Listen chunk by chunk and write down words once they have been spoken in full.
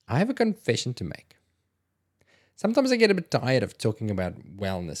I have a confession to make. Sometimes I get a bit tired of talking about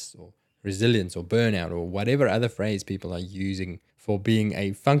wellness or resilience or burnout or whatever other phrase people are using for being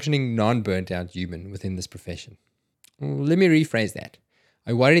a functioning non-burnt out human within this profession. Let me rephrase that.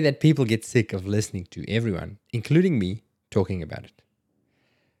 I worry that people get sick of listening to everyone, including me, talking about it.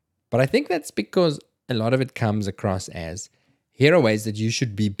 But I think that's because a lot of it comes across as here are ways that you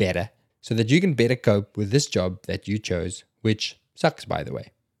should be better so that you can better cope with this job that you chose, which sucks, by the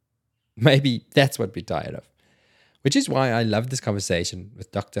way. Maybe that's what we're tired of. Which is why I love this conversation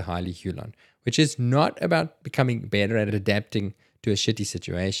with Dr. Heidi Hulon, which is not about becoming better at adapting to a shitty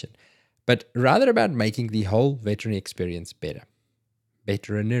situation, but rather about making the whole veterinary experience better.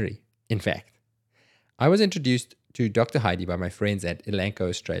 Betterinary, in fact. I was introduced to Dr. Heidi by my friends at Elanco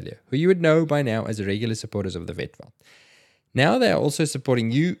Australia, who you would know by now as regular supporters of the VetVault. Now they are also supporting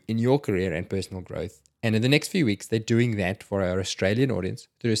you in your career and personal growth. And in the next few weeks, they're doing that for our Australian audience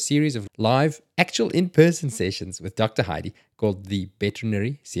through a series of live, actual in-person sessions with Dr. Heidi called the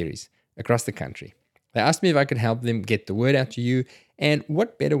Betterinary series across the country. They asked me if I could help them get the word out to you, and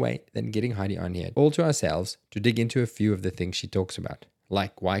what better way than getting Heidi on here, all to ourselves, to dig into a few of the things she talks about,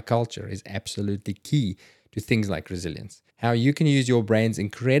 like why culture is absolutely key to things like resilience, how you can use your brain's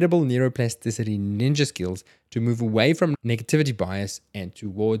incredible neuroplasticity ninja skills to move away from negativity bias and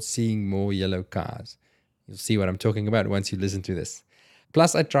towards seeing more yellow cars. You'll see what I'm talking about once you listen to this.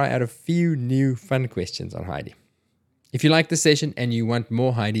 Plus, I try out a few new fun questions on Heidi. If you like the session and you want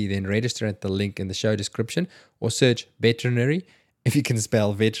more Heidi, then register at the link in the show description or search Betterinary. If you can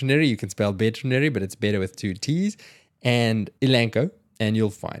spell veterinary, you can spell Betterinary, but it's better with 2 T's, and Elanco, and you'll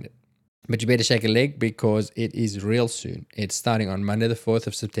find it. But you better shake a leg because it is real soon. It's starting on Monday the 4th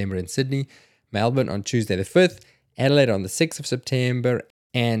of September in Sydney, Melbourne on Tuesday the 5th, Adelaide on the 6th of September,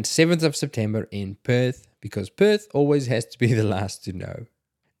 and 7th of September in Perth, because Perth always has to be the last to know.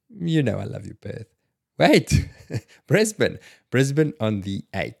 You know I love you, Perth. Wait, Brisbane on the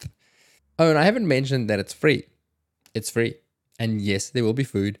 8th. Oh, and I haven't mentioned that it's free. It's free. And yes, there will be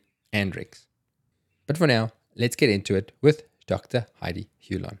food and drinks. But for now, let's get into it with Dr. Heidi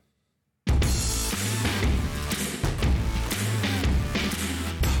Hulon.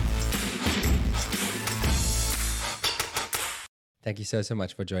 Thank you so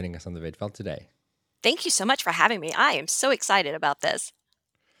much for joining us on the VetVault today. Thank you so much for having me. I am so excited about this.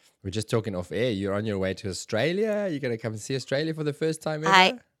 We're just talking off air. You're on your way to Australia. You're going to come and see Australia for the first time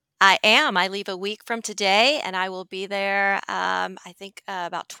ever? I am. I leave a week from today, and I will be there, I think,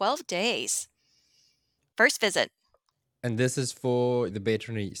 about 12 days. First visit. And this is for the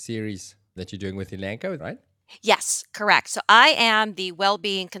veterinary series that you're doing with Elanco, right? Yes, correct. So I am the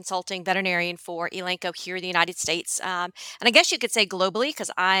well-being consulting veterinarian for Elanco here in the United States. And I guess you could say globally because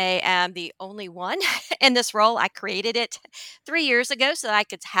I am the only one in this role. I created it 3 years ago so that I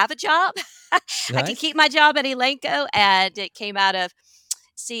could have a job. I could Nice. keep my job at Elanco, and it came out of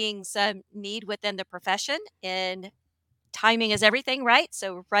seeing some need within the profession, and timing is everything, right?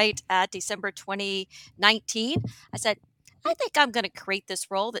 So right at December 2019, I said, I think I'm going to create this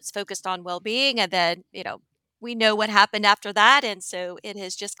role that's focused on well-being. And then, we know what happened after that. And so it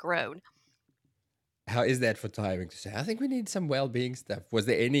has just grown. How is that for timing to say? I think we need some well-being stuff. Was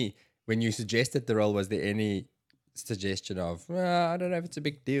there any, when you suggested the role, was there any suggestion of, I don't know if it's a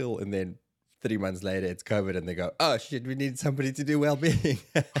big deal, and then 3 months later it's COVID and they go, oh shit, we need somebody to do well-being?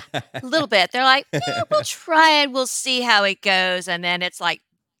 A little bit. They're like, yeah, we'll try it. We'll see how it goes. And then it's like,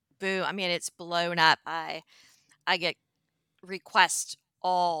 boom. I mean, it's blown up. I get requests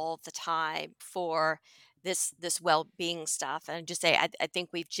all the time for this well-being stuff, and just say I think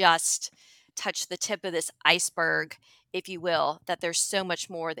we've just touched the tip of this iceberg, if you will, that there's so much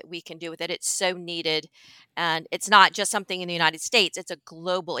more that we can do with it. It's so needed, and it's not just something in the United States. It's a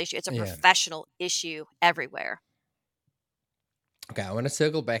global issue. It's a Yeah. professional issue everywhere. Okay, I want to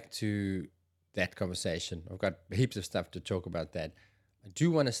circle back to that conversation. I've got heaps of stuff to talk about that. I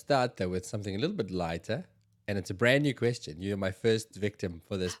do want to start though with something a little bit lighter, and it's a brand new question. You're my first victim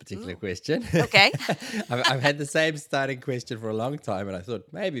for this particular Ooh, question. okay. I've had the same starting question for a long time, and I thought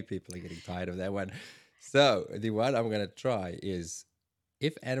maybe people are getting tired of that one. So the one I'm going to try is,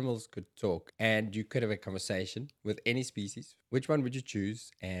 if animals could talk and you could have a conversation with any species, which one would you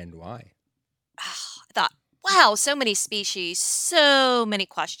choose and why? I thought, wow, so many species, so many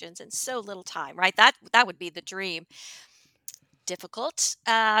questions, and so little time, right? That would be the dream. Difficult.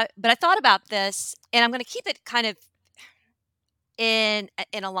 But I thought about this, and I'm going to keep it kind of in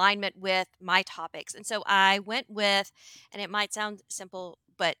alignment with my topics. And so I went with, and it might sound simple,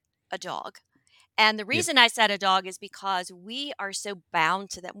 but a dog. And the Yep. reason I said a dog is because we are so bound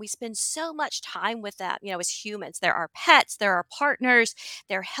to them. We spend so much time with them, as humans. They're our pets, they're our partners,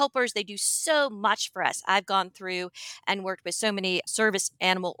 they're helpers. They do so much for us. I've gone through and worked with so many service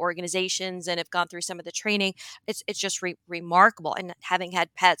animal organizations and have gone through some of the training. It's just remarkable. And having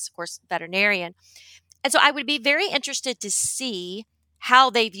had pets, of course, veterinarian. And so I would be very interested to see how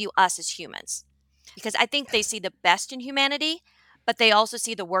they view us as humans because I think they see the best in humanity, but they also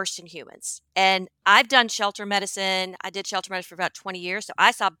see the worst in humans. And I've done shelter medicine. I did shelter medicine for about 20 years. So I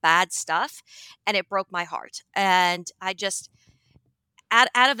saw bad stuff and it broke my heart. And I just, out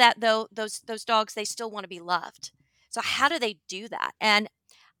of that though, those dogs, they still want to be loved. So how do they do that? And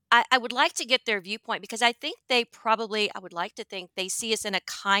I would like to get their viewpoint because I think they probably, I would like to think they see us in a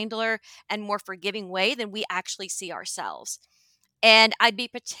kinder and more forgiving way than we actually see ourselves. And I'd be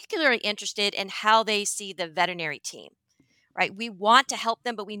particularly interested in how they see the veterinary team, right? We want to help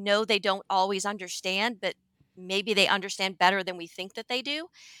them, but we know they don't always understand, but maybe they understand better than we think that they do.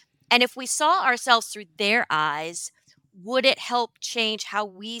 And if we saw ourselves through their eyes, would it help change how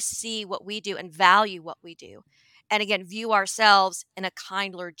we see what we do and value what we do? And again, view ourselves in a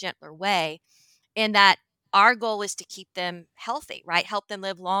kinder, gentler way, in that our goal is to keep them healthy, right? Help them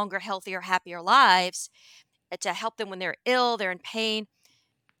live longer, healthier, happier lives, to help them when they're ill, they're in pain.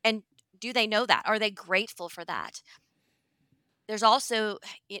 And do they know that? Are they grateful for that? There's also,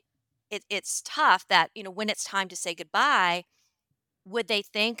 it, it's tough that, when it's time to say goodbye, would they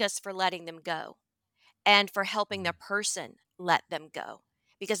thank us for letting them go? And for helping the person let them go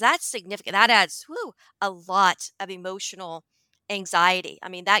because that's significant. That adds a lot of emotional anxiety. I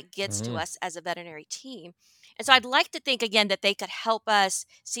mean, that gets to Mm. us as a veterinary team. And so I'd like to think again that they could help us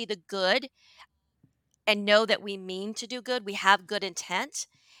see the good and know that we mean to do good. We have good intent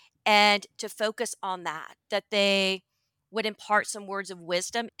and to focus on that, that they would impart some words of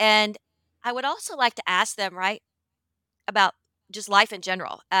wisdom. And I would also like to ask them, right, about just life in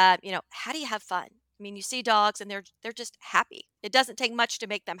general. How do you have fun? I mean, you see dogs and they're just happy. It doesn't take much to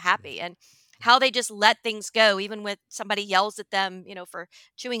make them happy, and how they just let things go, even when somebody yells at them, for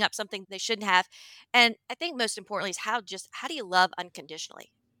chewing up something they shouldn't have. And I think most importantly is how do you love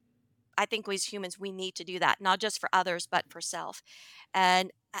unconditionally? I think we as humans we need to do that, not just for others but for self. And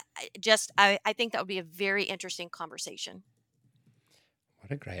I think that would be a very interesting conversation.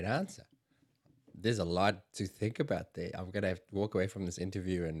 What a great answer. There's a lot to think about there. I'm going to have to walk away from this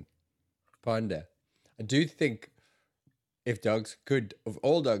interview and ponder. I do think if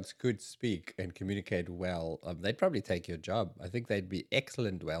all dogs could speak and communicate well, they'd probably take your job. I think they'd be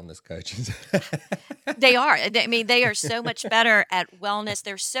excellent wellness coaches. They are. I mean, they are so much better at wellness.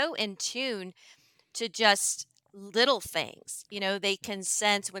 They're so in tune to just little things. They can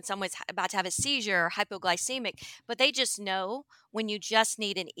sense when someone's about to have a seizure or hypoglycemic, but they just know when you just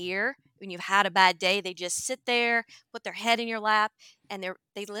need an ear, when you've had a bad day, they just sit there, put their head in your lap, and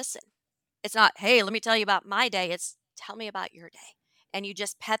they listen. It's not, "Hey, let me tell you about my day." It's, "Tell me about your day." And you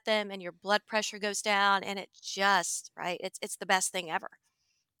just pet them and your blood pressure goes down and it just, right? It's the best thing ever.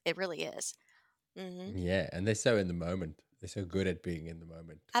 It really is. Mhm. Yeah, and they're so in the moment. They're so good at being in the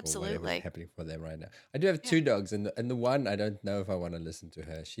moment for whatever's Absolutely. happening for them right now. I do have Yeah. two dogs, and the one I don't know if I want to listen to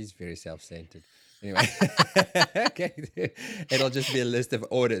her. She's very self-centered. Anyway, okay, it'll just be a list of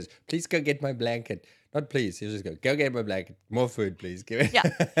orders. Please go get my blanket. Not please. He'll just go get my blanket. More food, please. Give Yeah.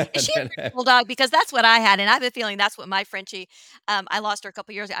 it. Is And she a then French bulldog? Because that's what I had, and I have a feeling that's what my Frenchie, I lost her a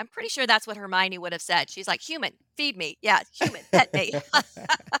couple years ago. I'm pretty sure that's what Hermione would have said. She's like, "Human, feed me." Yeah, human, pet me.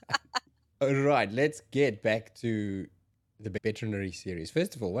 All right, let's get back to the veterinary series.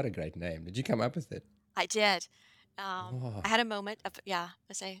 First of all, what a great name. Did you come up with it? I did. Oh, I had a moment of, yeah,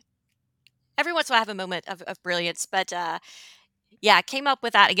 I say every once in a while I have a moment of brilliance, but, yeah, I came up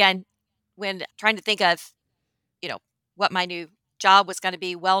with that again when trying to think of, you know, what my new job was gonna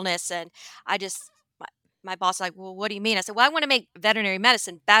be, wellness, and I just my boss was like, "Well, what do you mean?" I said, "Well, I wanna make veterinary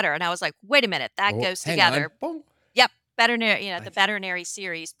medicine better," and I was like, "Wait a minute, that oh, goes hang on. together." Boom. Yep, veterinary, I, the veterinary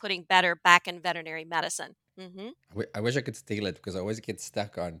series, putting better back in veterinary medicine. Mhm. I wish I could steal it because I always get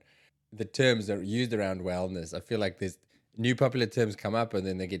stuck on the terms that are used around wellness. I feel like there's new popular terms come up and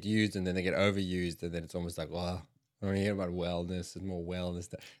then they get used and then they get overused and then it's almost like, well, I'm hearing about wellness and more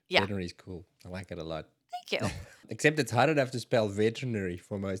wellness. Yeah, Veterinary is cool. I like it a lot. thank you. Except it's hard enough to spell veterinary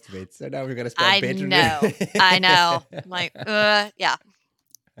for most vets. So now we've got to spell I veterinary. know, I know. I'm like, yeah.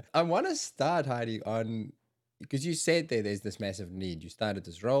 I want to start, Heidi, on because you said there's this massive need. You started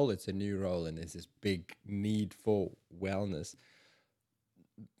this role, it's a new role, and there's this big need for wellness.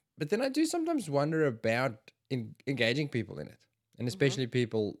 But then I do sometimes wonder about engaging people in it, and Mhm. especially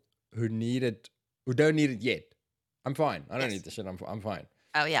people who need it, who don't need it yet. I'm fine. I don't need Yes. the shit. I'm fine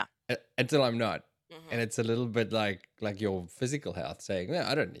Oh, yeah. until I'm not. And Mhm. it's a little bit like your physical health, saying, "No,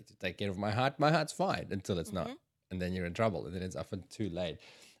 I don't need to take care of my heart. My heart's fine," until it's not, Mhm. and then you're in trouble, and then it's often too late.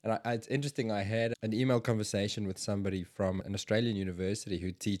 And it's interesting. I had an email conversation with somebody from an Australian university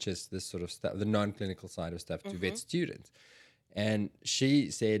who teaches this sort of stuff, the non-clinical side of stuff, to vet Mhm. students, and she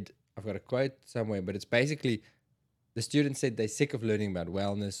said, I've got a quote somewhere, but it's basically the students said they're sick of learning about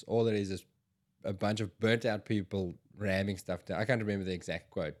wellness. All there is a bunch of burnt out people ramming stuff down. I can't remember the exact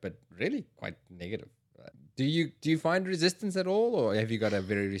quote, but really quite negative. Do you find resistance at all, or have you got a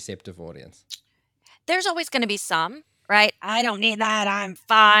very receptive audience? There's always gonna be some, right? "I don't need that, I'm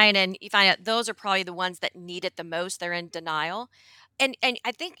fine," and you find out those are probably the ones that need it the most, they're in denial. And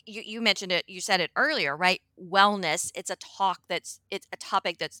I think you mentioned it, you said it earlier, right? Wellness, it's a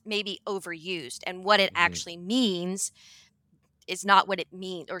topic that's maybe overused, and what it Hmm. actually means is not what it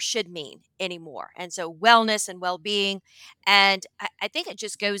means or should mean anymore. And so wellness and well-being, and I think it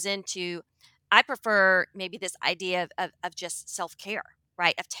just goes into, I prefer maybe this idea of just self-care,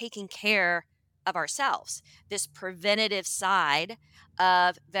 right? Of taking care of ourselves, this preventative side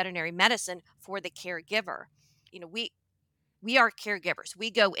of veterinary medicine for the caregiver. We are caregivers.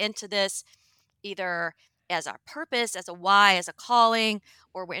 We go into this either as our purpose, as a why, as a calling,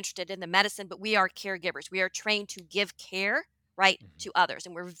 or we're interested in the medicine, but we are caregivers. We are trained to give care, right, to others.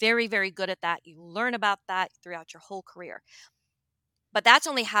 And we're very, very good at that. You learn about that throughout your whole career. But that's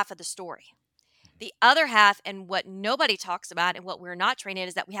only half of the story. The other half, and what nobody talks about and what we're not trained in,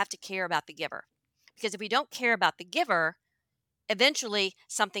 is that we have to care about the giver. Because if we don't care about the giver, eventually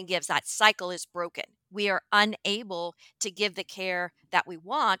something gives. That cycle is broken. We are unable to give the care that we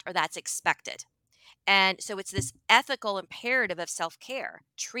want or that's expected. And so it's this ethical imperative of self care,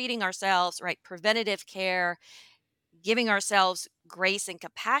 treating ourselves, right? Preventative care, giving ourselves grace and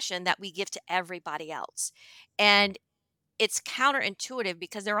compassion that we give to everybody else. And it's counterintuitive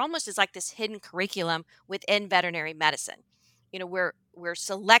because there almost is like this hidden curriculum within veterinary medicine. We're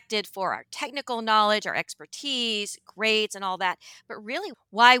selected for our technical knowledge, our expertise, grades, and all that. But really,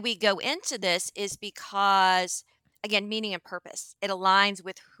 why we go into this is because, again, meaning and purpose. It aligns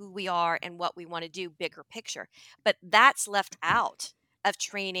with who we are and what we want to do, bigger picture. But that's left out of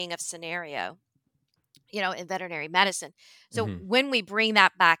training of scenario, in veterinary medicine. So Hmm. when we bring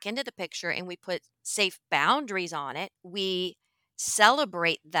that back into the picture and we put safe boundaries on it, we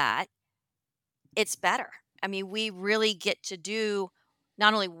celebrate that, it's better. I mean, we really get to do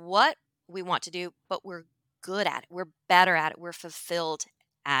not only what we want to do, but we're good at it. We're better at it. We're fulfilled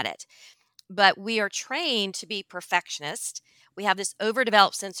at it. But we are trained to be perfectionists. We have this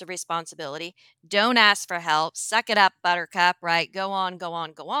overdeveloped sense of responsibility. Don't ask for help. Suck it up, buttercup, right? Go on, go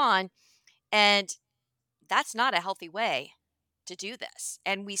on, go on. And that's not a healthy way to do this.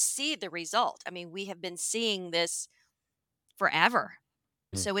 And we see the result. I mean, we have been seeing this forever.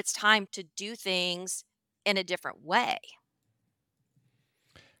 So it's time to do things in a different way.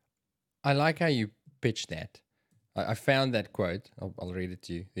 I like how you pitch that. I found that quote. I'll read it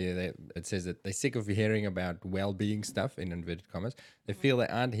to you. It says that they're sick of hearing about well-being stuff, in inverted commas. They Mhm. feel they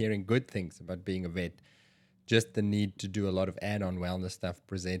aren't hearing good things about being a vet, just the need to do a lot of add-on wellness stuff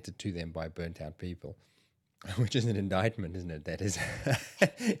presented to them by burnt-out people. Which is an indictment, isn't it? That is,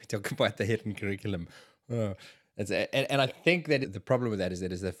 we talk about the hidden curriculum. Oh, and I think that the problem with that is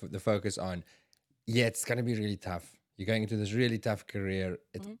the focus on, yeah, it's going to be really tough. You're going into this really tough career.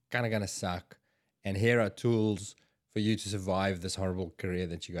 It's Mhm. kind of going to suck. And here are tools for you to survive this horrible career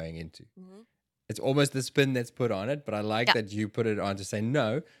that you're going into. Mhm. It's almost the spin that's put on it, but I like Yeah. that you put it on to say,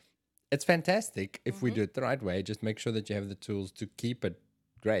 no, it's fantastic if we Mhm. do it the right way. Just make sure that you have the tools to keep it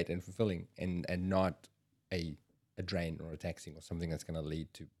great and fulfilling, and not a a drain or a taxing or something that's going to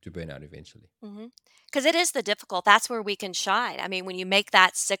lead to burnout eventually. Mhm. 'Cause it is the difficult, that's where we can shine. I mean, when you make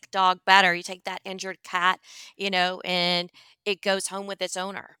that sick dog better, you take that injured cat, and it goes home with its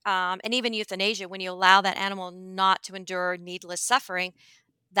owner. And even euthanasia, when you allow that animal not to endure needless suffering,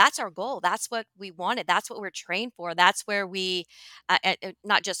 that's our goal. That's what we wanted. That's what we're trained for. That's where we,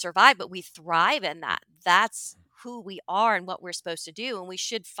 not just survive, but we thrive in that. That's who we are and what we're supposed to do. And we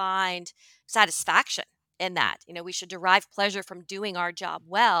should find satisfaction in that. We should derive pleasure from doing our job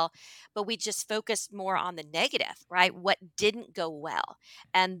well, but we just focus more on the negative, right? What didn't go well.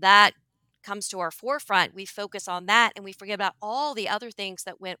 And that comes to our forefront. We focus on that and we forget about all the other things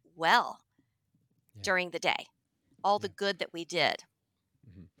that went well Yeah, during the day, all the yeah. good that we did.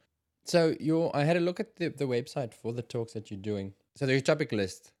 Mhm. So I had a look at the website for the talks that you're doing. So there's a topic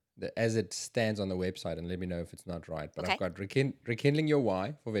list as it stands on the website, and let me know if it's not right. But I've Okay. got rekindling your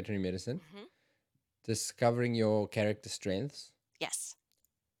why for veterinary medicine, Hmm. discovering your character strengths, Yes.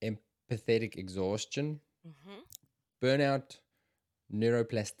 empathetic exhaustion, Mhm. burnout,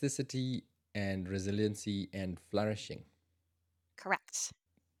 neuroplasticity, and resiliency and flourishing. Correct.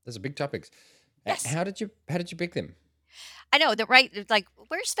 Those are big topics. Yes. How did you pick them? I know the right. It's like,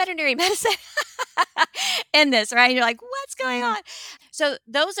 where's veterinary medicine in this? Right? You're like, what's going on? So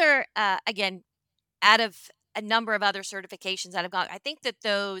those are again out of a number of other certifications that I've got. I think that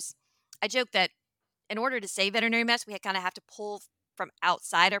those. I joke that in order to say veterinary medicine, we kind of have to pull from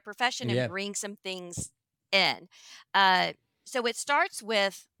outside our profession and Yeah. bring some things in. Uh, so it starts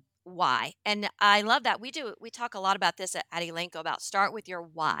with why, and I love that we talk a lot about this at Elanco about start with your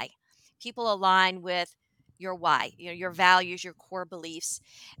why. People align with your why, your values, your core beliefs,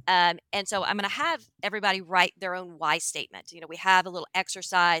 and so I'm going to have everybody write their own why statement. We have a little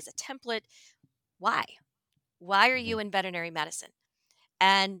exercise, a template. Why? Why are Mhm. you in veterinary medicine?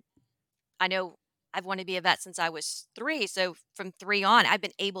 And I know I've wanted to be a vet since I was 3, so from 3 on, I've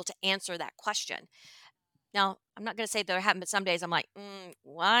been able to answer that question. Now, I'm not gonna say there haven't been some days I'm like,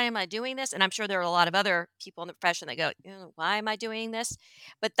 "Why am I doing this?" And I'm sure there are a lot of other people in the profession that go, "Why am I doing this?"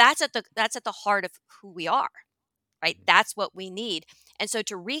 But that's at the heart of who we are, right? That's what we need. And so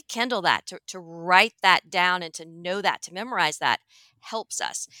to rekindle that, to write that down and to know that, to memorize that helps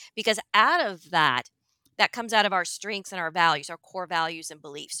us because out of that, that comes out of our strengths and our values, our core values and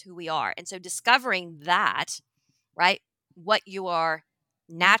beliefs, who we are. And so discovering that, right? What you are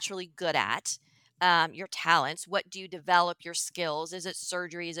naturally good at, your talents. What do you develop your skills? Is it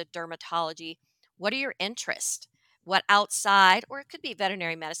surgery? Is it dermatology? What are your interests? What outside, or it could be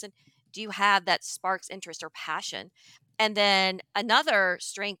veterinary medicine, do you have that sparks interest or passion? And then another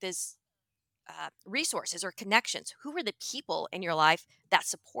strength is resources or connections. Who are the people in your life that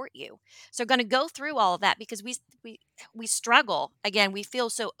support you? So, going to go through all of that because we struggle. Again, we feel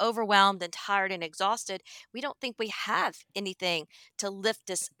so overwhelmed and tired and exhausted. We don't think we have anything to lift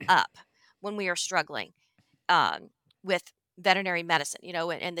us up when we are struggling um, with veterinary medicine.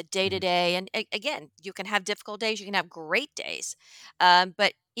 And the day to Mhm. day. And again, you can have difficult days. You can have great days,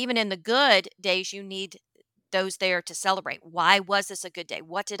 but even in the good days, you need those there to celebrate. Why was this a good day?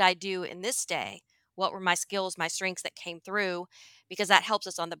 What did I do in this day? What were my skills, my strengths that came through? Because that helps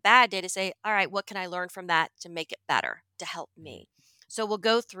us on the bad day to say, all right, what can I learn from that to make it better, to help Mhm. me? So we'll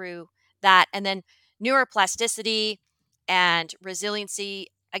go through that. And then neuroplasticity and resiliency,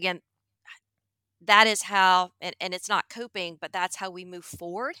 again, that is how, and it's not coping, but that's how we move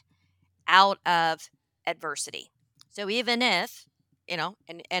forward out of adversity. So even if,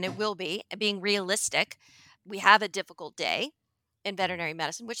 and it will be, being realistic, we have a difficult day in Mhm. veterinary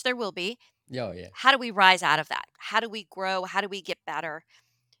medicine, which there will be. Yeah, yeah. How do we rise out of that? How do we grow? How do we get better?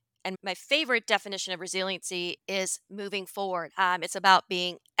 And my favorite definition of resiliency is moving forward. It's about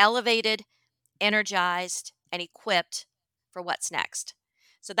being elevated, energized, and equipped for what's next.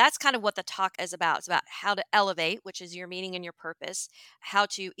 So that's kind of what the talk is about. It's about how to elevate, which is your meaning and your purpose, how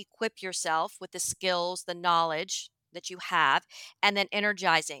to equip yourself with the skills, the knowledge that you have, and then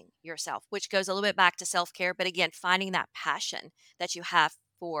energizing yourself, which goes a little bit back to self care. But again, finding that passion that you have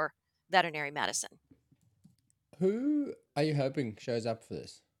for veterinary medicine. Who are you hoping shows up for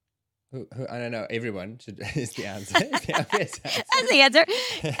this? Who I don't know. Everyone should is the answer. Is the obvious That's answer. the answer.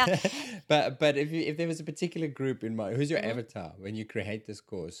 Yeah. But if there was a particular group in mind, who's your hmm avatar when you create this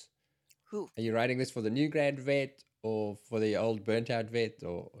course? Who? Are you writing this for the new grad vet or for the old burnt out vet,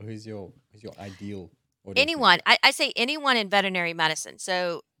 or who's your ideal audience Anyone. member? I say anyone in veterinary medicine.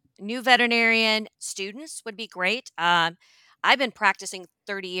 So new veterinarian students would be great. I've been practicing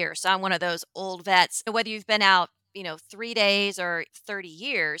 30 years, so I'm one of those old vets. So whether you've been out, 3 days or 30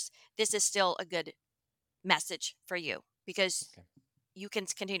 years, this is still a good message for you because Okay. you can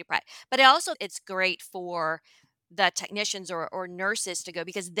continue to practice. But it's great for the technicians or nurses to go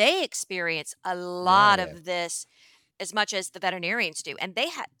because they experience a Yeah, lot yeah. of this as much as the veterinarians do. And they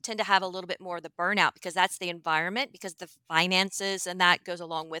tend to have a little bit more of the burnout because that's the environment, because the finances and that goes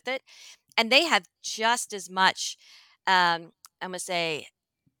along with it. And they have just as much, I'm going to say,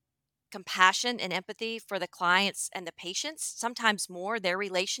 compassion and empathy for the clients and the patients. Sometimes more, their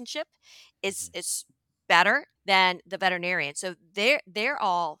relationship is Mhm. is better than the veterinarian. So they're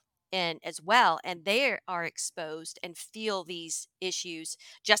all in as well, and they are exposed and feel these issues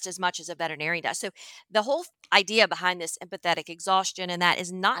just as much as a veterinarian does. So the whole idea behind this empathetic exhaustion and that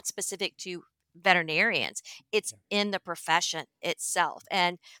is not specific to veterinarians. It's Yeah. in the profession itself.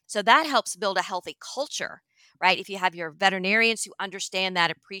 And so that helps build a healthy culture, right? If you have your veterinarians who understand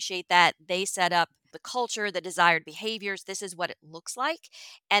that, appreciate that, they set up the culture, the desired behaviors, this is what it looks like.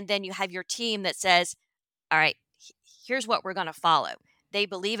 And then you have your team that says, all right, here's what we're going to follow. They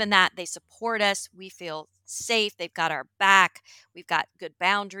believe in that, they support us, we feel safe, they've got our back, we've got good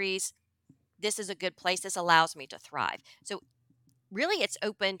boundaries. This is a good place. This allows me to thrive. So, really, it's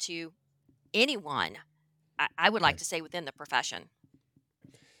open to anyone, I would Yeah. like to say within the profession.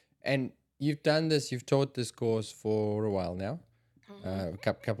 And you've done this, you've taught this course for a while now, Hmm. a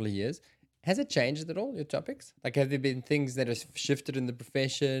couple of years. Has it changed at all, your topics? Like, have there been things that have shifted in the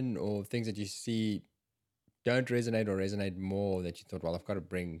profession or things that you see don't resonate or resonate more that you thought, well, I've got to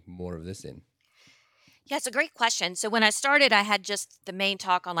bring more of this in? Yeah, it's a great question. So when I started, I had just the main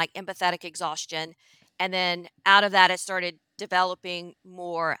talk on like empathetic exhaustion. And then out of that, I started developing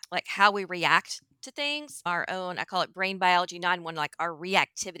more like how we react to things, our own, I call it brain biology 9-1, like our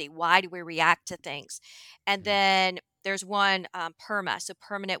reactivity. Why do we react to things? And Mhm. then there's one PERMA, so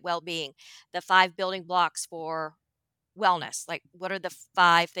permanent well being, the 5 building blocks for wellness. Like, what are the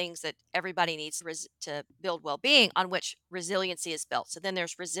 5 things that everybody needs to build well being on which resiliency is built? So then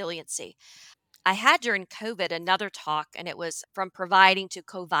there's resiliency. I had during COVID another talk, and it was from providing to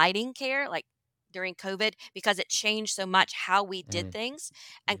providing care, like during COVID, because it changed so much how we did Mhm. things,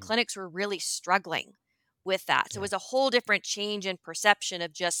 and Mhm. clinics were really struggling with that. So it Yeah. was a whole different change in perception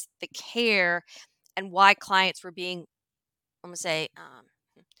of just the care and why clients were being, I'm gonna say,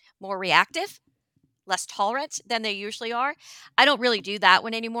 more reactive, less tolerant than they usually are. I don't really do that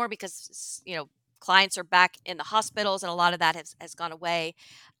one anymore because clients are back in the hospitals, and a lot of that has gone away.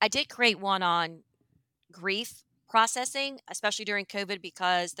 I did create one on grief processing, especially during COVID,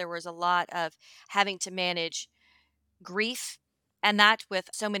 because there was a lot of having to manage grief and that with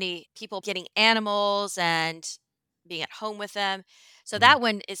so many people getting animals and being at home with them. So Mhm. that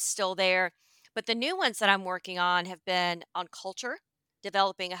one is still there. But the new ones that I'm working on have been on culture,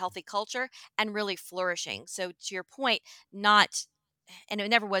 developing a healthy culture and really flourishing. So to your point, not, and it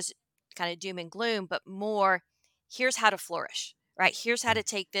never was kind of doom and gloom, but more here's how to flourish, right? Here's how Mhm. to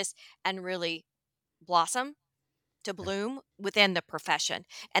take this and really blossom to Yeah. bloom within the profession.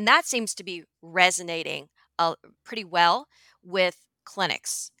 And that seems to be resonating pretty well with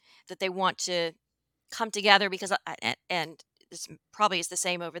clinics that they want to come together because, and this probably is the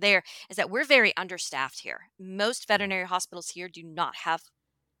same over there, is that we're very understaffed here. Most Yeah. veterinary hospitals here do not have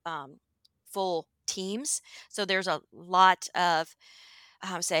um, full teams. So there's a lot of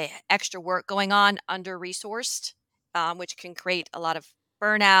say extra work going on, under resourced, which can create a lot of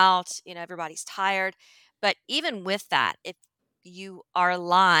burnout. Everybody's tired, but even with that, if you are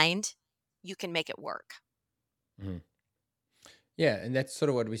aligned, you can make it work. Mhm. Yeah, and that's sort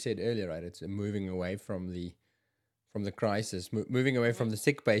of what we said earlier, right? It's moving away from the crisis, moving away Hmm. from the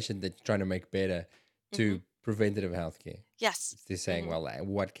sick patient that you're trying to make better Hmm. to preventative healthcare. Yes. It's just saying, Hmm. well,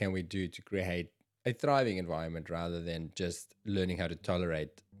 what can we do to create a thriving environment rather than just learning how to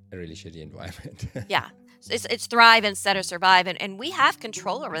tolerate a really shitty environment. Yeah. It's thrive instead of survive, and we have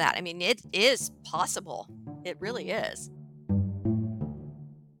control over that. I mean, it is possible. It really is.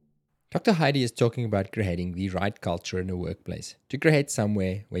 Dr. Heidi is talking about creating the right culture in a workplace to create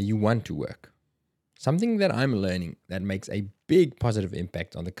somewhere where you want to work. Something that I'm learning that makes a big positive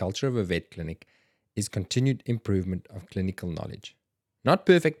impact on the culture of a vet clinic is continued improvement of clinical knowledge. Not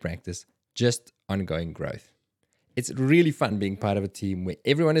perfect practice, just ongoing growth. It's really fun being part of a team where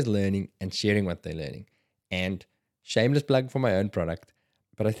everyone is learning and sharing what they're learning. And shameless plug for my own product,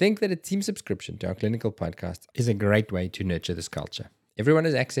 but I think that a team subscription to our clinical podcast is a great way to nurture this culture. Everyone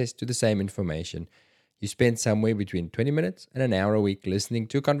has access to the same information. You spend somewhere between 20 minutes and an hour a week listening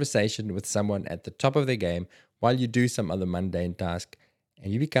to a conversation with someone at the top of their game while you do some other mundane task,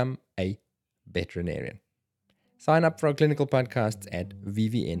 and you become a veterinarian. Sign up for our clinical podcasts at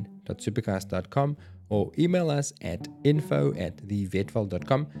vvn.supercast.com or email us at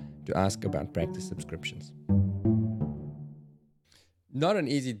info@thevetval.com to ask about practice subscriptions. Not an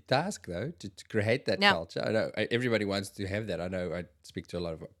easy task, though, to create that No. culture. I know everybody wants to have that. I know I speak to a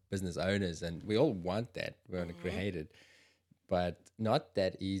lot of business owners, and we all want that. We want to Hmm. create it, but not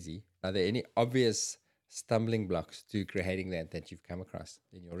that easy. Are there any obvious stumbling blocks to creating that you've come across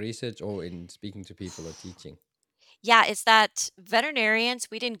in your research or in speaking to people or teaching? Yeah, it's that veterinarians,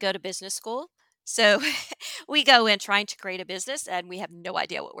 we didn't go to business school. So we go in trying to create a business and we have no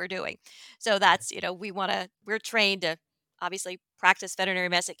idea what we're doing. So that's, we're trained to obviously practice veterinary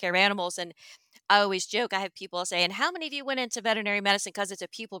medicine, care of animals. And I always joke, I have people saying, how many of you went into veterinary medicine because it's a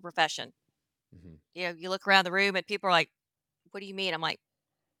people profession? Hmm. You look around the room and people are like, what do you mean? I'm like,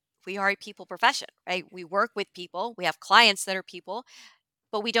 we are a people profession, right? We work with people. We have clients that are people,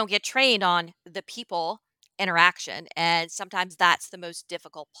 but we don't get trained on the people interaction. And sometimes that's the most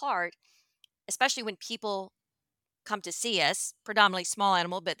difficult part, especially when people come to see us, predominantly small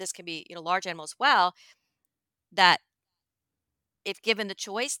animal, but this can be, large animal as well, that if given the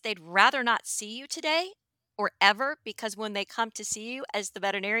choice, they'd rather not see you today or ever, because when they come to see you as the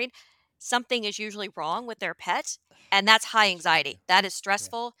veterinarian, something is usually wrong with their pet. And that's high That's true. anxiety. That is Yeah.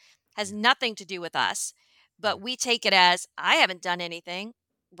 stressful. Has Yeah. nothing to do with us, Mm. but we take it as, I haven't done anything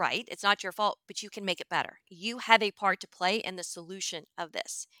right. It's not your fault, but you can make it better. You have a part to play in the solution of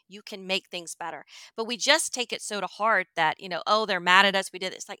this. You can make things better. But we just take it so to heart that, oh, they're mad at us. We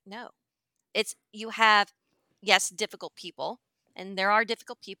did it. It's like, no, it's you have, yes, difficult people, and there are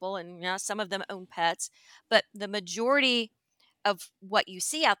difficult people, and some of them own pets, but the majority of what you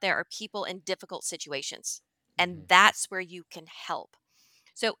see out there are people in difficult situations, and Mhm. that's where you can help.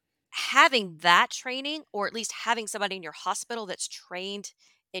 So having that training, or at least having somebody in your hospital that's trained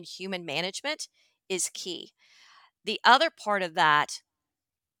in human management, is key. The other part of that,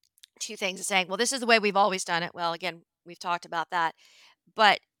 two things, is saying, well, this is the way we've always done it. Well, again, we've talked about that,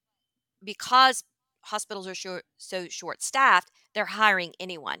 but because hospitals are so short staffed, they're hiring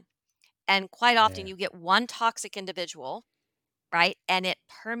anyone. And quite often Yeah. you get one toxic individual, right? And it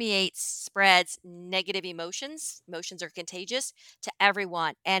permeates, spreads negative emotions. Emotions are contagious to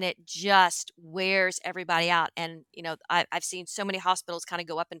everyone, and it just wears everybody out. And, I've seen so many hospitals kind of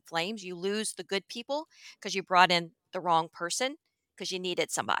go up in flames. You lose the good people because you brought in the wrong person because you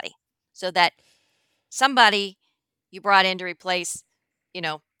needed somebody. So that somebody you brought in to replace,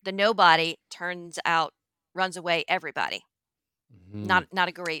 the nobody turns out runs away everybody. Mhm. Not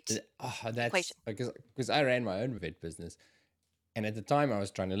a great That's equation. because I ran my own vet business. And at the time, I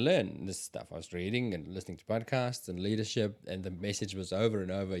was trying to learn this stuff. I was reading and listening to podcasts and leadership, and the message was over and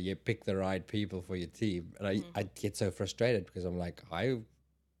over: you pick the right people for your team. And Hmm. I get so frustrated because I'm like, I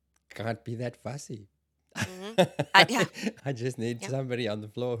can't be that fussy. Hmm. Yeah, I just need yeah, somebody on the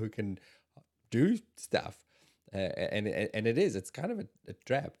floor who can do stuff. And it's kind of a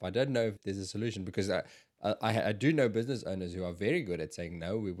trap. I don't know if there's a solution because I do know business owners who are very good at saying,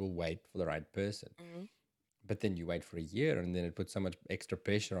 no, we will wait for the right person. hmm, But then you wait for a year and then it puts so much extra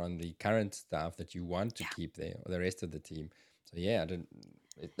pressure on the current staff that you want to yeah. keep there or the rest of the team. So yeah, I don't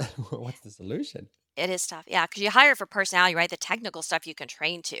it, what's the solution? It is tough. Yeah, because you hire for personality, right? The technical stuff you can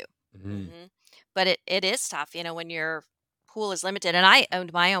train to. Mhm. Hmm. But it is tough, when your pool is limited. And I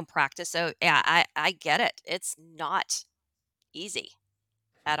owned my own practice, so yeah, I get it. It's not easy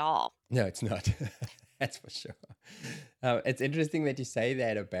at all. No, it's not. That's for sure. It's interesting that you say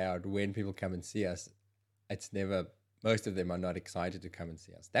that about when people come and see us. It's never, most of them are not excited to come and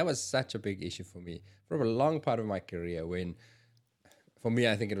see us. That was such a big issue for me for a long part of my career when, for me,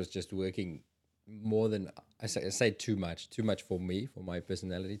 I think it was just working more than, I say too much for me, for my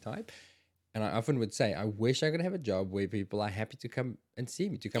personality type. And I often would say, I wish I could have a job where people are happy to come and see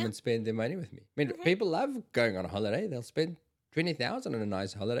me, to come Yeah. and spend their money with me. I mean, Hmm. people love going on a holiday. They'll spend 20,000 on a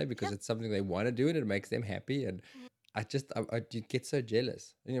nice holiday because Yeah. it's something they want to do and it makes them happy. And Mhm. I do get so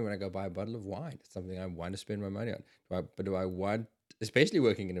jealous. When I go buy a bottle of wine, it's something I want to spend my money on. But do I want, especially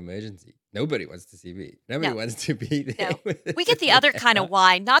working in emergency, nobody wants to see me. Nobody No, wants to be there no. We get with the me. other kind of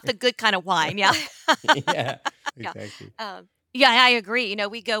wine, not the good kind of wine. Yeah. Yeah, Yeah. exactly. Yeah, I agree.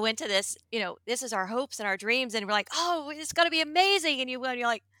 We go into this, this is our hopes and our dreams, and we're like, oh, it's going to be amazing. And you're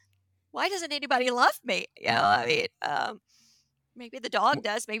like, why doesn't anybody love me? I mean, maybe the dog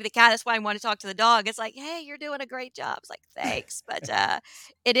does, maybe the cat. That's why I want to talk to the dog. It's like, hey, you're doing a great job. It's like, thanks. But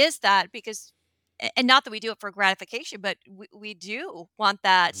it is that because, and not that we do it for gratification, but we do want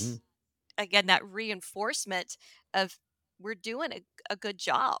that, Mhm. again, that reinforcement of we're doing a good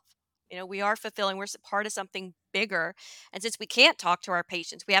job. We are fulfilling, we're part of something bigger. And since we can't talk to our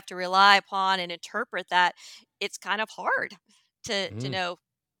patients, we have to rely upon and interpret that. It's kind of hard to Mhm. know,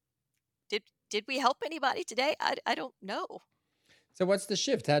 did we help anybody today? I don't know. So what's the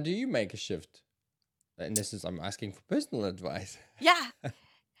shift? How do you make a shift? And this is, I'm asking for personal advice. Yeah.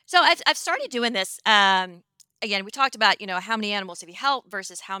 So I've started doing this. Again, we talked about, how many animals have you helped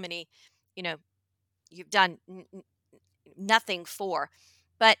versus how many, you know, you've done nothing for.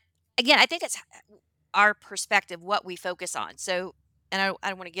 But again, I think it's our perspective, what we focus on. So, and I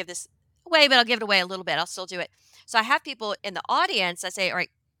don't want to give this away, but I'll give it away a little bit. I'll still do it. So I have people in the audience. I say, all right,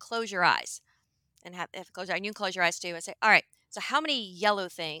 close your eyes, and have close your eyes. And you can close your eyes too. I say, all right. So how many yellow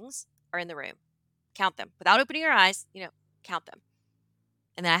things are in the room? Count them without opening your eyes. Count them.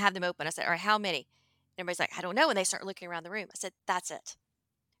 And then I have them open. I said, all right, how many? And everybody's like, I don't know. And they start looking around the room. I said, that's it,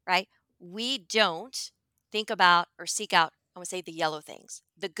 right? We don't think about or seek out, I would say, the yellow things,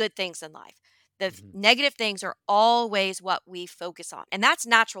 the good things in life. The Mhm. negative things are always what we focus on. And that's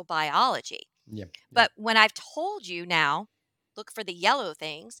natural biology. Yeah, yeah. But when I've told you now, look for the yellow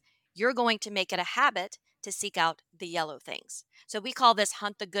things, you're going to make it a habit to seek out the yellow things. So we call this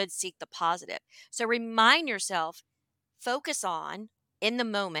hunt the good, seek the positive. So remind yourself, focus on in the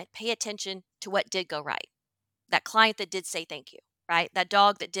moment, pay attention to what did go right. That client that did say thank you, right? That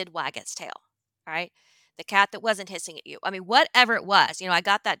dog that did wag its tail, right? the cat that wasn't hissing at you. I mean, whatever it was, I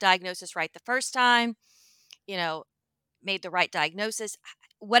got that diagnosis right the first time, you know, made the right diagnosis,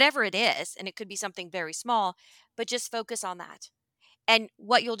 whatever it is, and it could be something very small, but just focus on that. And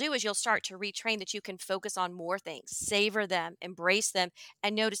what you'll do is you'll start to retrain that you can focus on more things, savor them, embrace them,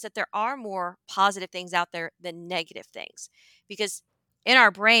 and notice that there are more positive things out there than negative things. Because in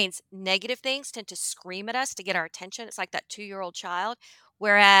our brains, negative things tend to scream at us to get our attention. It's like that 2-year-old child.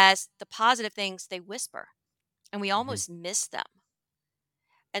 Whereas the positive things, they whisper and we Hmm. almost miss them.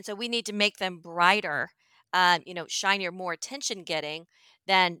 And so we need to make them brighter, shinier, more attention getting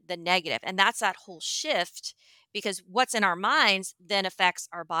than the negative. And that's that whole shift because what's in our minds then affects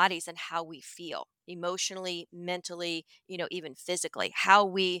our bodies and how we feel emotionally, mentally, even physically, how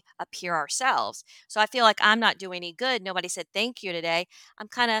we appear ourselves. So I feel like I'm not doing any good. Nobody said thank you today. I'm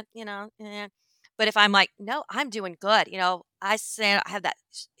kind of, But if I'm like, no, I'm doing good. I say I have that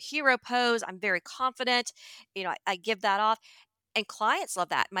hero pose. I'm very confident. I give that off and clients love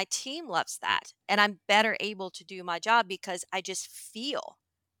that. My team loves that. And I'm better able to do my job because I just feel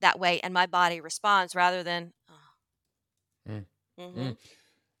that way and my body responds rather than, oh, Mm. hmm Mm.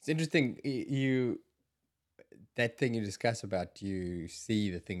 It's interesting. You that thing you discuss about you see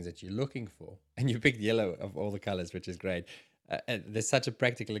the things that you're looking for, and you picked yellow of all the colors, which is great. And there's such a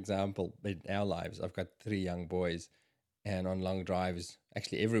practical example in our lives. I've got 3 young boys, and on long drives,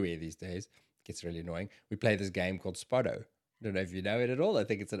 actually everywhere these days, it gets really annoying. We play this game called Spotto. I don't know if you know it at all. I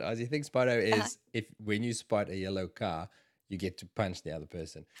think it's an Aussie thing. Spotto uh, is if when you spot a yellow car, you get to punch the other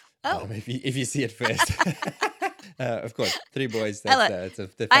person oh, if you see it first. Of course, 3 boys. I, lo- It's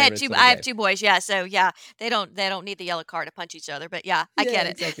the I had favorite two, sort of I have game. two boys. Yeah. So yeah, they don't need the yellow car to punch each other, but yeah, I Yeah, get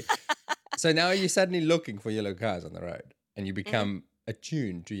it. exactly. So now you're suddenly looking for yellow cars on the road, and you hmm become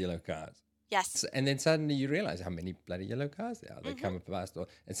attuned to yellow cars. Yes. And then suddenly you realize how many bloody yellow cars there are. They hmm come up past, or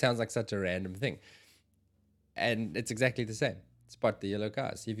it sounds like such a random thing, and it's exactly the same. Spot the yellow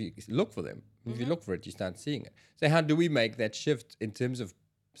cars. If you look for them, if you hmm look for it, you start seeing it. So how do we make that shift in terms of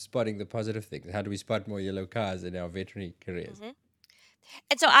spotting the positive things? How do we spot more yellow cars in our veterinary careers? hmm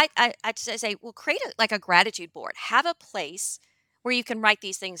And so I say, well, create like a gratitude board. Have a place where you can write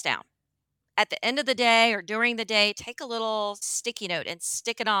these things down. At the end of the day or during the day, take a little sticky note and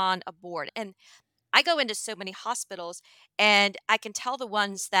stick it on a board. And I go into so many hospitals and I can tell the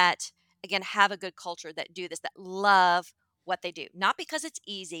ones that, again, have a good culture that do this, that love what they do. Not because it's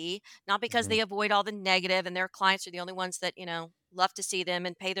easy, not because Mm-hmm. they avoid all the negative and their clients are the only ones that, love to see them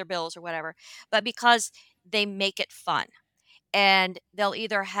and pay their bills or whatever, but because they make it fun and they'll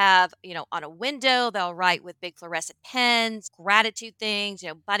either have, on a window, they'll write with big fluorescent pens, gratitude things,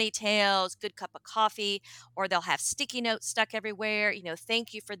 bunny tails, good cup of coffee, or they'll have sticky notes stuck everywhere,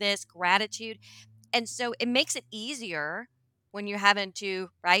 thank you for this, gratitude. And so it makes it easier when you're having to,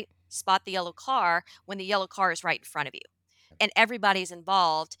 right, spot the yellow car when the yellow car is right in front of you and everybody's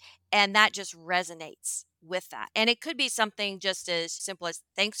involved and that just resonates with that. And it could be something just as simple as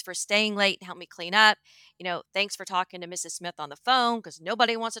thanks for staying late and help me clean up. Thanks for talking to Mrs. Smith on the phone because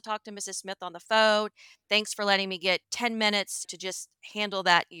nobody wants to talk to Mrs. Smith on the phone. Thanks for letting me get 10 minutes to just handle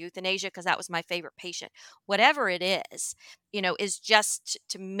that euthanasia because that was my favorite patient. Whatever it is just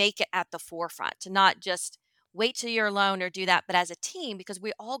to make it at the forefront, to not just wait till you're alone or do that, but as a team because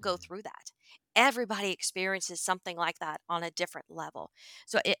we all go through that. Everybody experiences something like that on a different level.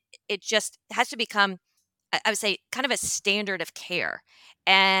 So it just has to become, I would say, kind of a standard of care.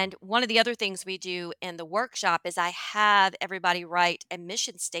 And one of the other things we do in the workshop is I have everybody write a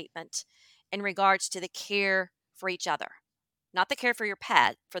mission statement in regards to the care for each other, not the care for your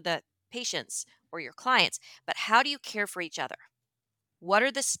pet, for the patients or your clients, but how do you care for each other? What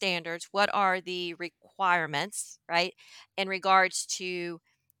are the standards? What are the requirements, right, in regards to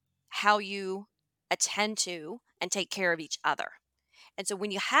how you attend to and take care of each other. And so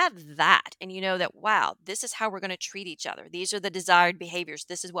when you have that and you know that, wow, this is how we're going to treat each other, these are the desired behaviors,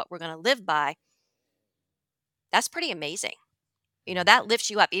 this is what we're going to live by, that's pretty amazing. That lifts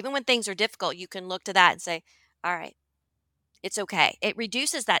you up. Even when things are difficult, you can look to that and say, all right, it's okay. It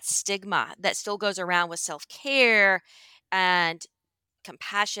reduces that stigma that still goes around with self care and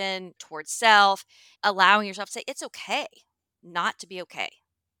compassion towards self, allowing yourself to say, it's okay not to be okay.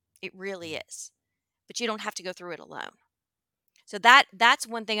 It really is. But you don't have to go through it alone. So that's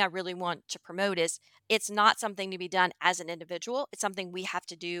one thing I really want to promote is it's not something to be done as an individual. It's something we have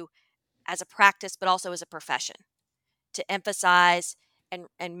to do as a practice, but also as a profession to emphasize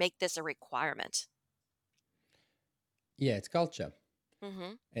and make this a requirement. Yeah, it's culture.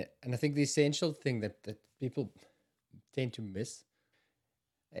 hmm And I think the essential thing that people tend to miss,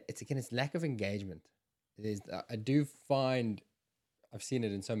 it's again, it's lack of engagement. I do find I've seen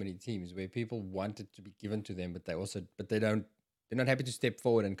it in so many teams where people want it to be given to them, but they're not happy to step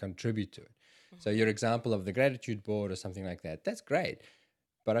forward and contribute to it. So Mhm. your example of the gratitude board or something like that, that's great.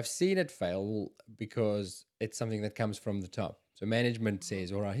 But I've seen it fail because it's something that comes from the top. So management Mhm.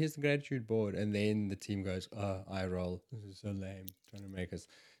 says, all right, here's the gratitude board. And then the team goes, oh, I roll. This is so lame. Trying to make us,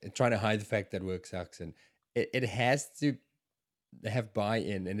 and trying to hide the fact that work sucks. And it has to have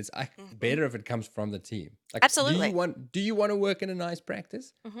buy-in, and it's Mhm. better if it comes from the team. Like, Absolutely. do you want to work in a nice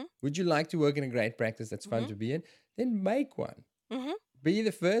practice? Mhm. Would you like to work in a great practice that's fun Mhm. to be in? Then make one. Mhm. Be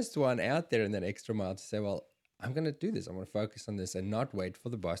the first one out there in that extra mile to say, well, I'm going to do this. I'm going to focus on this and not wait for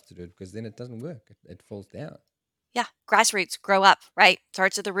the boss to do it, because then it doesn't work. It falls down. Yeah, grassroots, grow up, right?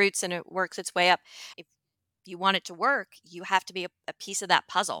 Starts at the roots and it works its way up. If you want it to work, you have to be a piece of that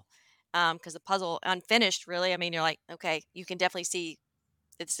puzzle. Because the puzzle unfinished, really, I mean, you're like, okay, you can definitely see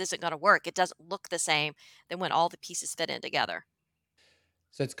this isn't going to work. It doesn't look the same than when all the pieces fit in together.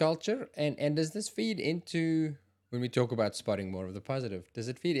 So it's culture. And does this feed into, when we talk about spotting more of the positive, does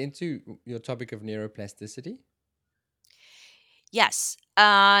it feed into your topic of neuroplasticity? Yes.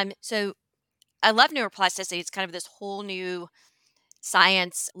 So I love neuroplasticity. It's kind of this whole new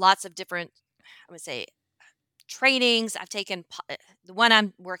science, lots of different, I would say, trainings. I've taken the one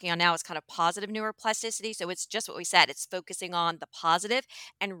I'm working on now is kind of positive neuroplasticity. So it's just what we said. It's focusing on the positive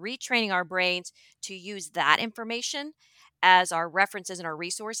and retraining our brains to use that information as our references and our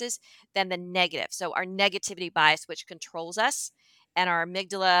resources than the negative. So our negativity bias, which controls us, and our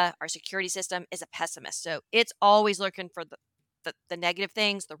amygdala, our security system, is a pessimist. So it's always looking for the negative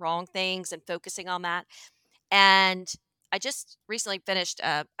things, the wrong things, and focusing on that. And I just recently finished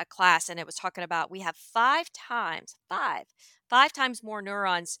a class and it was talking about we have five times more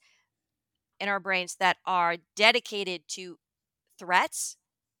neurons in our brains that are dedicated to threats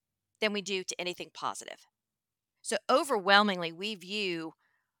than we do to anything positive. So overwhelmingly, we view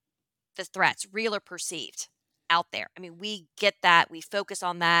the threats, real or perceived, out there. I mean, we get that, we focus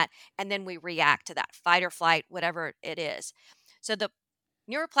on that, and then we react to that fight or flight, whatever it is. So the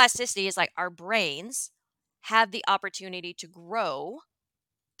neuroplasticity is like our brains have the opportunity to grow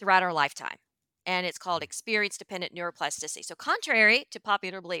throughout our lifetime. And it's called experience dependent neuroplasticity. So, contrary to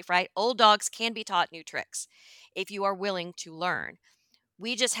popular belief, right, old dogs can be taught new tricks if you are willing to learn.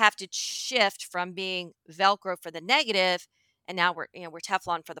 We just have to shift from being Velcro for the negative, and now we're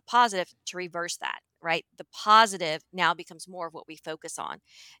Teflon for the positive to reverse that, right? The positive now becomes more of what we focus on.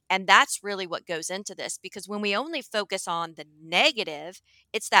 And that's really what goes into this because when we only focus on the negative,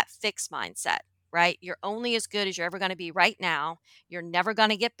 it's that fixed mindset, right? You're only as good as you're ever going to be right now. You're never going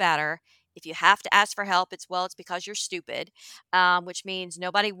to get better. If you have to ask for help, it's because you're stupid, which means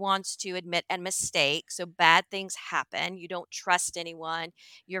nobody wants to admit a mistake. So bad things happen. You don't trust anyone.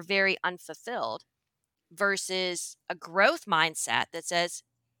 You're very unfulfilled versus a growth mindset that says,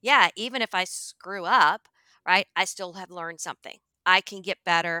 yeah, even if I screw up, right, I still have learned something. I can get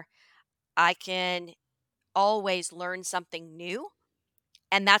better. I can always learn something new.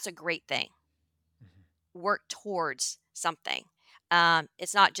 And that's a great thing. Work towards something.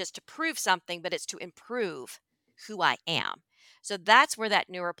 It's not just to prove something, but it's to improve who I am. So that's where that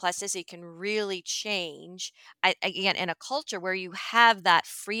neuroplasticity can really change. Again, in a culture where you have that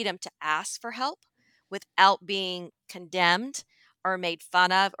freedom to ask for help without being condemned or made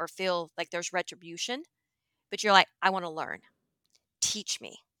fun of or feel like there's retribution, but you're like, I want to learn. Teach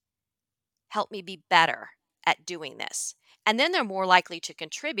me, help me be better at doing this. And then they're more likely to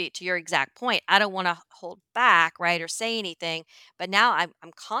contribute to your exact point. I don't want to hold back, right, or say anything, but now I'm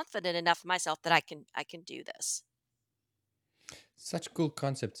confident enough in myself that I can do this. Such cool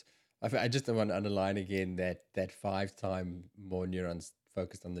concepts. I just want to underline again that 5 time more neurons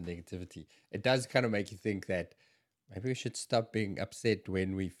focused on the negativity. It does kind of make you think that maybe we should stop being upset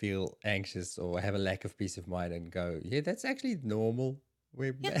when we feel anxious or have a lack of peace of mind and go, yeah, that's actually normal.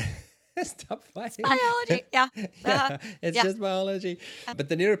 We're Yeah, stop it's fighting. biology. Yeah. Uh-huh. Yeah, it's Yeah. just biology. But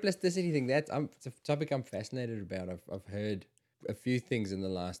the neuroplasticity thing, it's a topic I'm fascinated about. I've heard a few things in the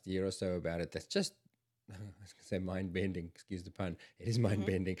last year or so about it. That's just I was gonna say mind bending. Excuse the pun. It is mind Hmm.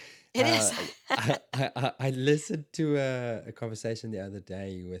 bending. It Uh, is. I listened to a conversation the other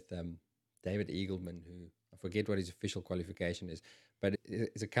day with David Eagleman, who I forget what his official qualification is, but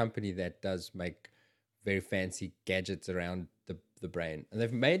it's a company that does make very fancy gadgets around the brain, and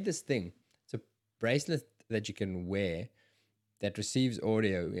they've made this thing. It's a bracelet that you can wear that receives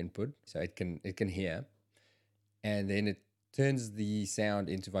audio input, so it can hear, and then it turns the sound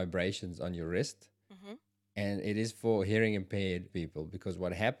into vibrations on your wrist, Hmm. and it is for hearing impaired people, because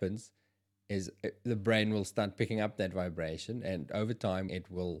what happens is the brain will start picking up that vibration, and over time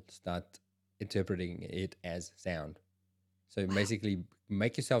it will start interpreting it as sound. So Wow. basically,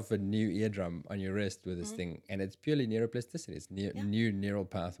 make yourself a new eardrum on your wrist with this Mhm. thing, and it's purely neuroplasticity. It's Yeah. new neural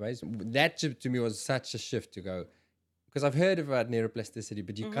pathways. That to me was such a shift to go, because I've heard about neuroplasticity,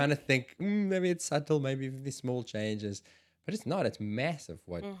 but you Mhm. kind of think maybe it's subtle, maybe these small changes, but it's not. It's massive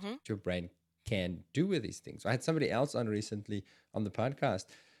what Mhm. your brain can do with these things. I had somebody else on recently on the podcast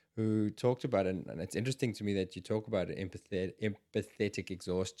who talked about it, and it's interesting to me that you talk about empathetic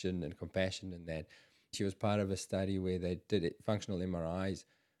exhaustion and compassion, and that she was part of a study where they did functional MRIs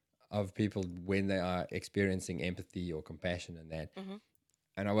of people when they are experiencing empathy or compassion and that. Mhm.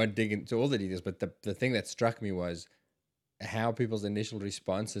 And I won't dig into all the details, but the thing that struck me was how people's initial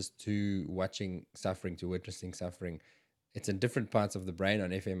responses to watching suffering, to witnessing suffering, it's in different parts of the brain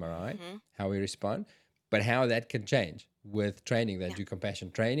on fMRI, Mhm. how we respond, but how that can change with training. They Yeah. do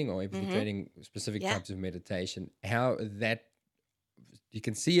compassion training or empathy Mhm. training, specific Yeah. types of meditation, how that you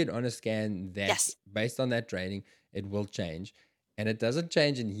can see it on a scan that Yes. based on that training, it will change. And it doesn't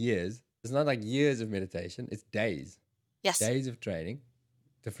change in years. It's not like years of meditation, it's Yes. days of training,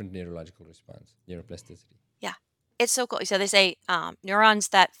 different neurological response, neuroplasticity. Yeah. It's so cool. So they say neurons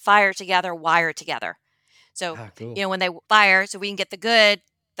that fire together wire together. So, Ah, cool. when they fire, so we can get the good,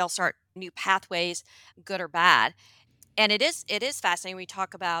 they'll start new pathways, good or bad. And it is fascinating. We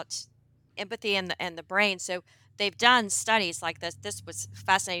talk about empathy and the brain. So they've done studies like this. This was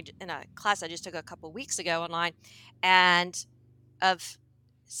fascinating in a class I just took a couple weeks ago online, and of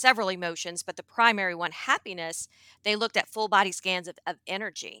several emotions, but the primary one, happiness, they looked at full body scans of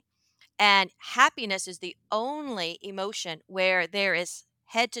energy. And happiness is the only emotion where there is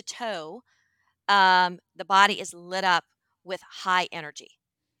head to toe, the body is lit up with high energy.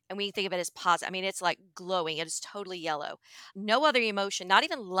 And we think of it as positive. I mean, it's like glowing. It is totally yellow. No other emotion, not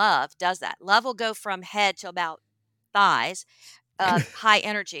even love, does that. Love will go from head to about thighs of high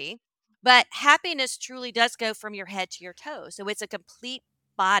energy. But happiness truly does go from your head to your toes. So it's a complete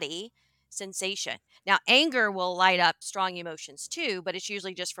body sensation. Now, anger will light up strong emotions too, but it's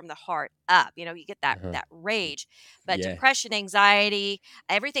usually just from the heart up. You get that Uh-huh. that rage. But Yeah. depression, anxiety,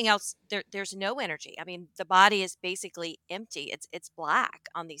 everything else, there's no energy. I mean, the body is basically empty. It's black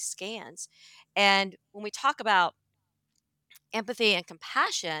on these scans. And when we talk about empathy and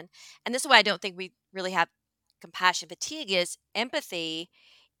compassion, and this is why I don't think we really have compassion fatigue, is empathy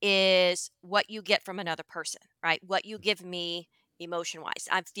is what you get from another person, right? What you give me emotion wise.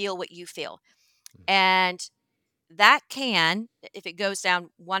 I feel what you feel. And that can, if it goes down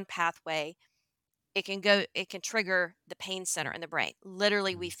one pathway, it can trigger the pain center in the brain.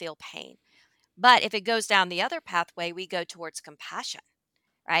 Literally, we Mhm. feel pain. But if it goes down the other pathway, we go towards compassion,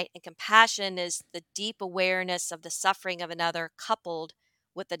 right? And compassion is the deep awareness of the suffering of another coupled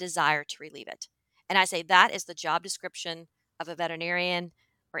with the desire to relieve it. And I say that is the job description of a veterinarian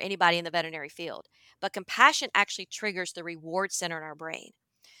or anybody in the veterinary field. But compassion actually triggers the reward center in our brain.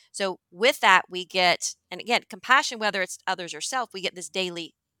 So with that, we get, and again, compassion, whether it's others or self, we get this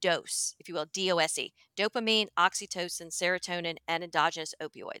daily dose, if you will, DOSE, dopamine, oxytocin, serotonin, and endogenous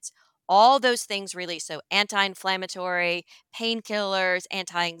opioids. All those things release. So anti-inflammatory, painkillers,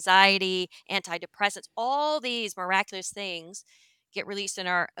 anti-anxiety, antidepressants, all these miraculous things get released in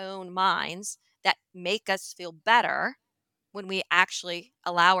our own minds that make us feel better when we actually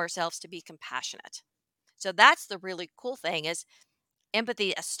allow ourselves to be compassionate. So that's the really cool thing is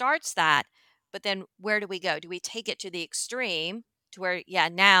empathy starts that, but then where do we go? Do we take it to the extreme to where, yeah,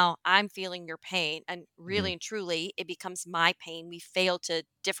 now I'm feeling your pain and really Mhm. and truly it becomes my pain? We fail to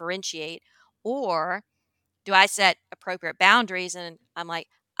differentiate. Or do I set appropriate boundaries and I'm like,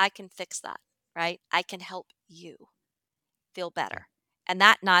 I can fix that, right? I can help you feel better. And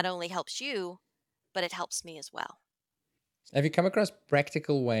that not only helps you, but it helps me as well. Have you come across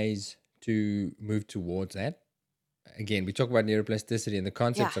practical ways to move towards that? Again, we talk about neuroplasticity and the Yeah.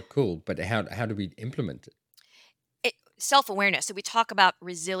 concepts are cool, but how do we implement it? Self awareness. So we talk about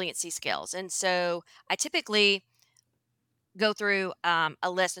resiliency skills. And so I typically go through a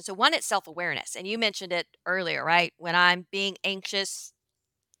list. And so one, it's self awareness. And you mentioned it earlier, right? When I'm being anxious,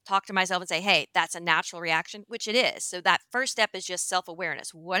 talk to myself and say, hey, that's a natural reaction, which it is. So that first step is just self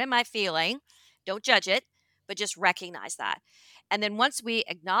awareness. What am I feeling? Don't judge it, but just recognize that. And then once we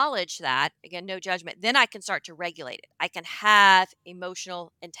acknowledge that, again, no judgment, then I can start to regulate it. I can have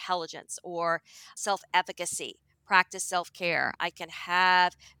emotional intelligence or self efficacy, practice self care. I can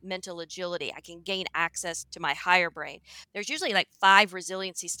have mental agility. I can gain access to my higher brain. There's usually like 5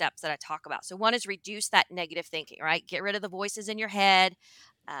 resiliency steps that I talk about. So one is reduce that negative thinking, right? Get rid of the voices in your head.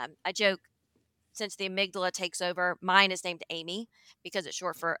 I joke since the amygdala takes over, mine is named Amy because it's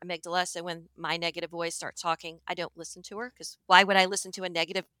short for amygdala. So when my negative voice starts talking, I don't listen to her because why would I listen to a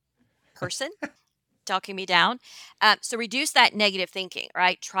negative person? talking me down. So reduce that negative thinking,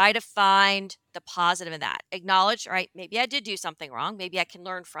 right? Try to find the positive in that. Acknowledge, right? Maybe I did do something wrong. Maybe I can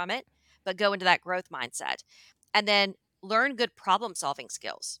learn from it, but go into that growth mindset. And then learn good problem solving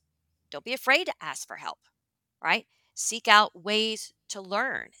skills. Don't be afraid to ask for help, right? Seek out ways to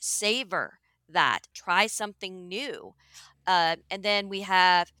learn, savor that, try something new. And then we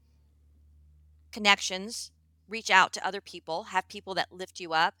have connections, reach out to other people, have people that lift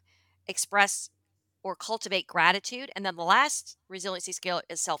you up, express or cultivate gratitude. And then the last resiliency skill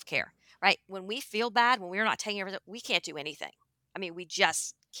is self care, right? When we feel bad, when we're not taking everything, we can't do anything. I mean, we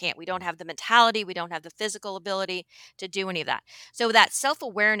just can't. We don't have the mentality, we don't have the physical ability to do any of that. So, that self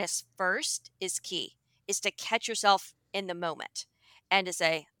awareness first is key, is to catch yourself in the moment and to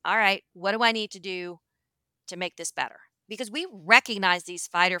say, all right, what do I need to do to make this better? Because we recognize these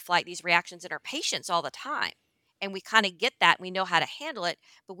fight or flight, these reactions in our patients all the time. And we kind of get that. We know how to handle it,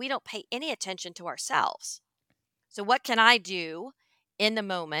 but we don't pay any attention to ourselves. So, what can I do in the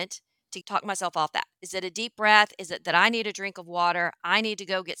moment to talk myself off that? Is it a deep breath? Is it that I need a drink of water? I need to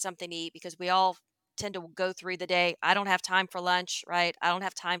go get something to eat because we all tend to go through the day. I don't have time for lunch, right? I don't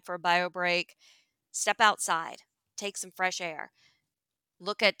have time for a bio break. Step outside, take some fresh air,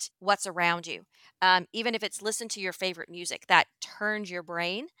 look at what's around you. Even if it's listen to your favorite music, that turns your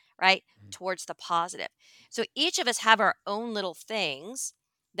brain, right, towards the positive. So each of us have our own little things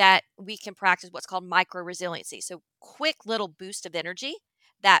that we can practice what's called micro resiliency. So quick little boost of energy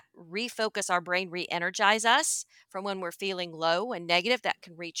that refocus our brain, re energize us from when we're feeling low and negative, that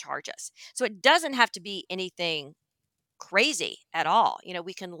can recharge us. So it doesn't have to be anything crazy at all. You know,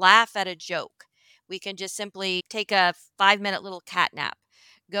 we can laugh at a joke. We can just simply take a 5-minute little cat nap,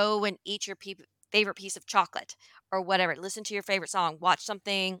 go and eat your favorite piece of chocolate or whatever. Listen to your favorite song, watch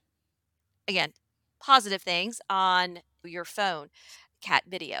something, again, positive things on your phone, cat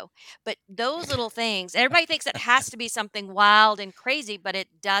video. But those little things, everybody thinks it has to be something wild and crazy, but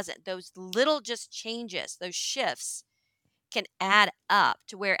it doesn't. Those little just changes, those shifts can add up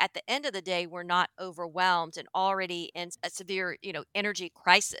to where at the end of the day we're not overwhelmed and already in a severe, energy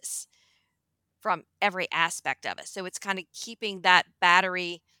crisis from every aspect of it. So it's kind of keeping that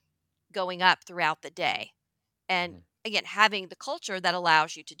battery going up throughout the day. And Mhm. again, having the culture that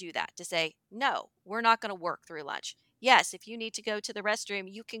allows you to do that, to say, no, we're not going to work through lunch. Yes, if you need to go to the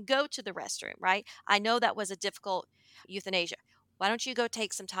restroom, you can go to the restroom, right? I know that was a difficult euthanasia. Why don't you go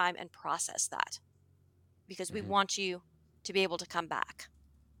take some time and process that? Because we Mhm. want you to be able to come back.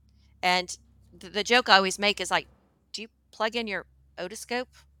 And the joke I always make is like, "Do you plug in your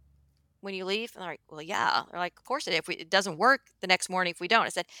otoscope when you leave?" And they're like, "Well, yeah." They're like, "Of course it. If it doesn't work the next morning if we don't." I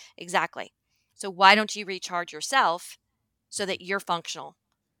said, "Exactly. So why don't you recharge yourself so that you're functional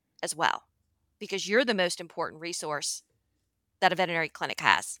as well? Because you're the most important resource that a veterinary clinic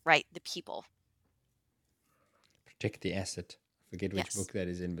has, right? The people." Protect the asset. I forget which Yes. book that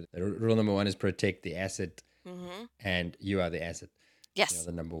is in, but rule number one is protect the asset, Hmm. and you are the asset. You are Yes.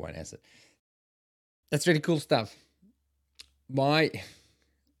 the number one asset. That's really cool stuff. My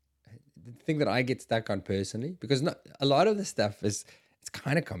the thing that I get stuck on personally, because not a lot of the stuff is it's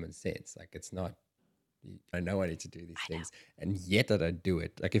kind of common sense. Like it's not. I know I need to do these I know. things, and yet I don't do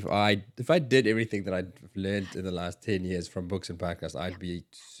it. Like if I did everything that I've learned in the last 10 years from books and podcasts, Yeah. I'd be There's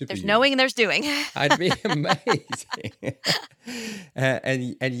superhuman. knowing and there's doing. I'd be amazing.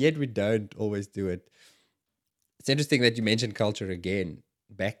 And yet we don't always do it. It's interesting that you mentioned culture again.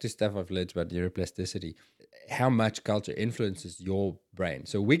 Back to stuff I've learned about neuroplasticity, how much culture influences your brain.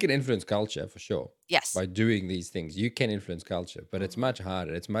 So we can influence culture for sure Yes. by doing these things. You can influence culture, but it's Hmm. much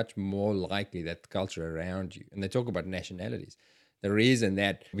harder. It's much more likely that the culture around you, and they talk about nationalities. The reason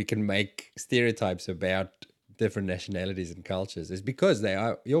that we can make stereotypes about different nationalities and cultures is because they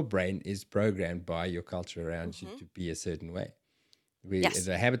are your brain is programmed by your culture around you Hmm. to be a certain way. We Yes.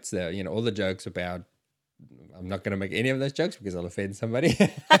 the habits, all the jokes about I'm not going to make any of those jokes because I'll offend somebody.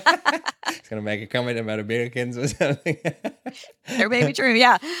 It's going to make a comment about Americans or something. There may be true.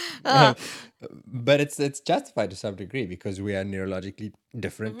 Yeah. Uh, Um, but it's justified to some degree because we are neurologically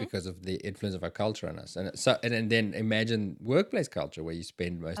different hmm. because of the influence of our culture on us. And so, and then imagine workplace culture where you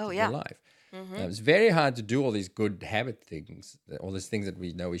spend most Oh, of your yeah. life. Hmm. It's very hard to do all these good habit things, all these things that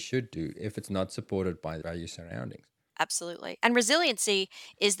we know we should do, if it's not supported by your surroundings. Absolutely. And resiliency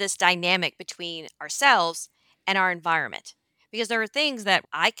is this dynamic between ourselves and our environment. Because there are things that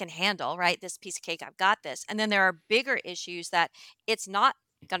I can handle, right? This piece of cake, I've got this. And then there are bigger issues that it's not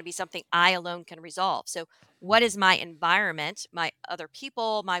going to be something I alone can resolve. So, what Mhm. is my environment, my other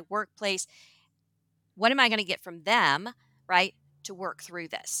people, my workplace? What am I going to get from them, right, to work through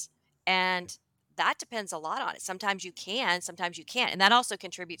this? And that depends a lot on it. Sometimes you can, sometimes you can't. And that also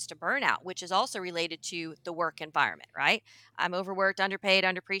contributes to burnout, which is also related to the work environment, right? I'm overworked, underpaid,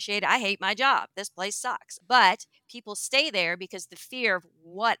 underappreciated. I hate my job. This place sucks. But people stay there because the fear of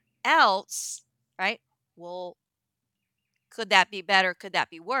what else, right? Well, could that be better? Could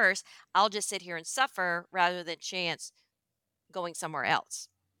that be worse? I'll just sit here and suffer rather than chance going somewhere else,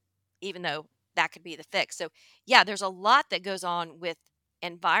 even though that could be the fix. So, yeah, there's a lot that goes on with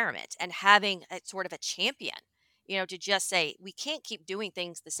environment and having a sort of a champion, to just say, we can't keep doing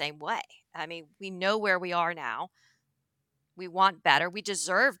things the same way. I mean, we know where we are now. We want better. We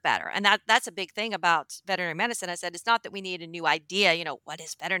deserve better. And that's a big thing about veterinary medicine. I said, it's not that we need a new idea, what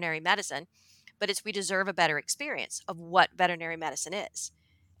is veterinary medicine? But it's we deserve a better experience of what veterinary medicine is.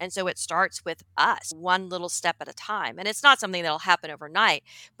 And so it starts with us, one little step at a time. And it's not something that'll happen overnight.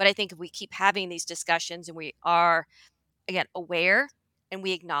 But I think if we keep having these discussions and we are, again, aware and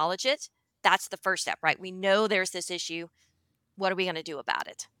we acknowledge it, that's the first step, right? We know there's this issue. What are we going to do about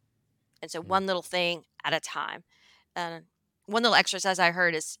it? And so Mm. one little thing at a time. And one little exercise I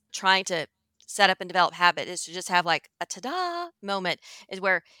heard is trying to set up and develop habit is to just have like a ta-da moment is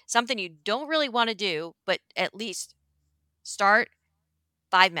where something you don't really want to do, but at least start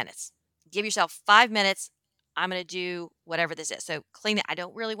 5 minutes. Give yourself 5 minutes. I'm going to do whatever this is. So clean it. I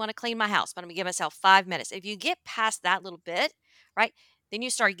don't really want to clean my house, but I'm going to give myself 5 minutes. If you get past that little bit, right, then you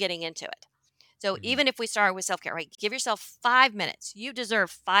start getting into it. So Mhm. even if we start with self care, right, give yourself 5 minutes. You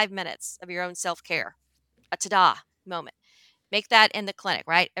deserve 5 minutes of your own self care, a ta-da moment. Make that in the clinic,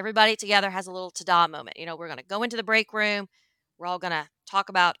 right? Everybody together has a little ta-da moment. We're going to go into the break room. We're all going to talk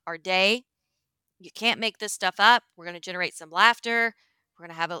about our day. You can't make this stuff up. We're going to generate some laughter. We're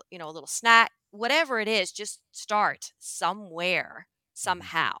going to have a little snack. Whatever it is, just start somewhere, Mhm.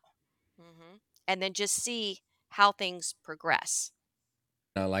 somehow. And then just see how things progress.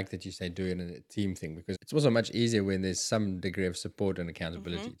 I like that you say do it in a team thing because it's also much easier when there's some degree of support and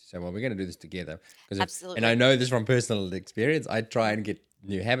accountability Mhm. to say, well, we're going to do this together. And I Absolutely. know this from personal experience. I try Mhm. and get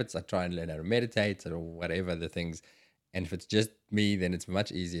new habits. I try and learn how to meditate or whatever the things. And if it's just me, then it's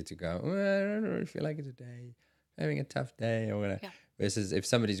much easier to go, well, I don't really feel like it today, having a tough day or whatever. Yeah. Versus if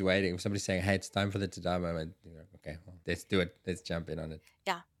somebody's waiting, if somebody's saying, hey, it's time for the today moment, okay, well, let's do it. Let's jump in on it.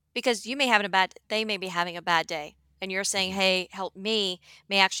 Yeah. Because you may have a bad they may be having a bad day and you're saying, Mhm. "Hey, help me,"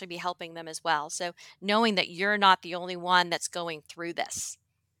 may actually be helping them as well. So, knowing that you're not the only one that's going through this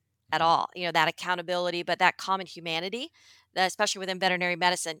at Mhm. all, that accountability, but that common humanity, that especially within veterinary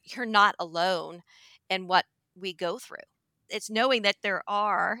medicine, you're not alone in what we go through. It's knowing that there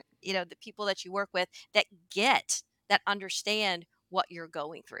are, the people that you work with that that understand what you're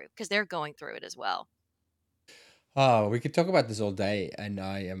going through because they're going through it as well. Oh, we could talk about this all day, and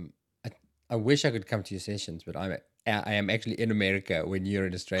I, I wish I could come to your sessions, but I am actually in America when you're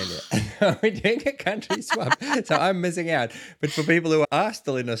in Australia. We're doing a country swap, so I'm missing out. But for people who are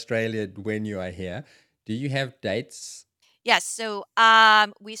still in Australia when you are here, do you have dates? Yes. So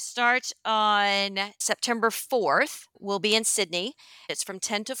we start on September 4th. We'll be in Sydney. It's from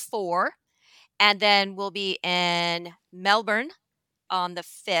 10 to 4. And then we'll be in Melbourne on the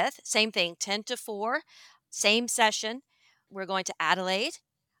 5th. Same thing, 10 to 4. Same session. We're going to Adelaide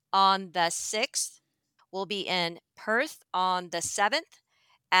on the 6th. We'll be in Perth on the 7th.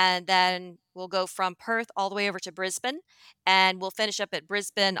 And then we'll go from Perth all the way over to Brisbane. And we'll finish up at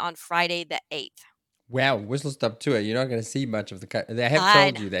Brisbane on Friday the 8th. Wow, whistle stop tour. You're not going to see much of the. They have I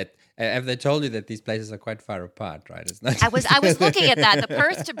told you that. Have they told you that these places are quite far apart? Right? It's not. I was looking at that, the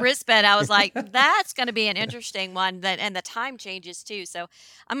Perth to Brisbane, I was like, "That's gonna be an interesting one," that and the time changes too, so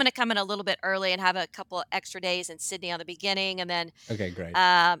I'm gonna come in a little bit early and have a couple extra days in Sydney on the beginning, and then, Okay, great.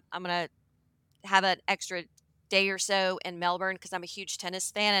 I'm gonna have an extra day or so in Melbourne because 'cause I'm a huge tennis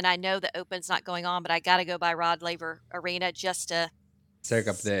fan, and I know the Open's not going on, but I gotta go by Rod Laver Arena just to Soak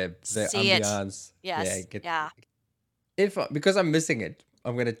up the see it. ambiance. Yeah, Yes, get yeah. if because I'm missing it,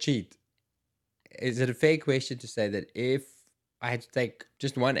 I'm gonna cheat. Is it a fair question to say that if I had to take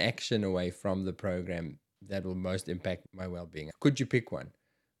just one action away from the program that will most impact my well-being, could you pick one?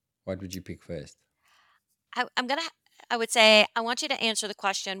 What would you pick first? I'm gonna I would say, I want you to answer the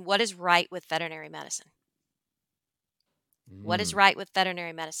question, "What is right with veterinary medicine?" What is Mm, right with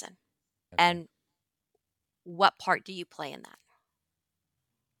veterinary medicine? okay. And what part do you play in that?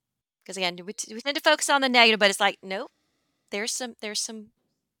 Because again, we tend to focus on the negative, but it's like, nope, there's some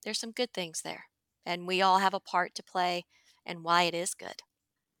good things there, and we all have a part to play and why it is good.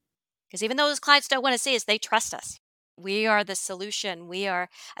 Because even though those clients don't want to see us, they trust us. We are the solution. I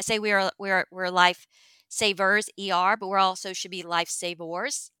say we're life savers, ER, but we're also should be life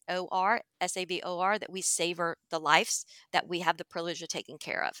savors, OR, SAVOR, that we savor the lives that we have the privilege of taking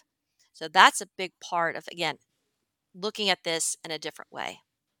care of. So that's a big part of, again, looking at this in a different way.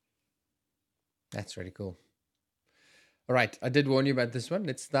 That's really cool. All right, I did warn you about this one.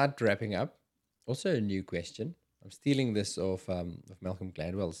 Let's start wrapping up. Also, a new question. I'm stealing this off of Malcolm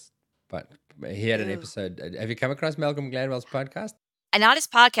Gladwell's, but he had an Ooh. episode. Have you come across Malcolm Gladwell's podcast? And not his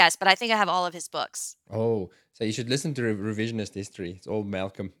podcast, but I think I have all of his books. Oh, so you should listen to Revisionist History. It's all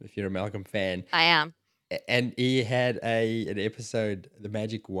Malcolm. If you're a Malcolm fan, I am. And he had an episode, the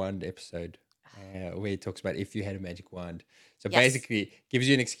Magic Wand episode, where he talks about if you had a magic wand. So Yes. basically, gives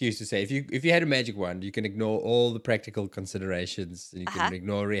you an excuse to say if you had a magic wand, you can ignore all the practical considerations, and you Uh-huh. can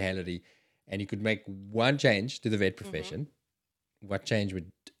ignore reality, and you could make one change to the vet Mm-hmm. profession. What change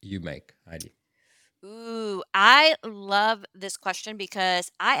would you make, Heidi? Ooh, I love this question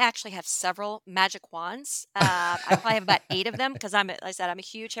because I actually have several magic wands. I probably have about 8 of them because like I said, I'm a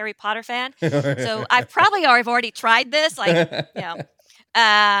huge Harry Potter fan. So I've probably already tried this, like, you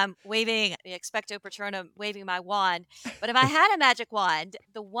know, waving expecto patronum, waving my wand. But if I had a magic wand,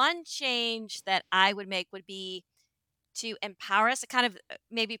 the one change that I would make would be to empower us, kind of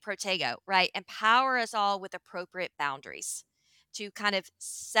maybe protego, right? Empower us all with appropriate boundaries to kind of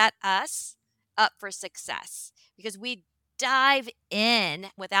set us up for success because we dive in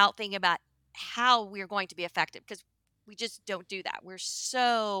without thinking about how we're going to be effective because we just don't do that. We're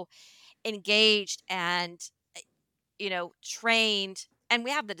so engaged and trained, and we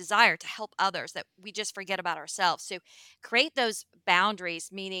have the desire to help others that we just forget about ourselves. So create those boundaries,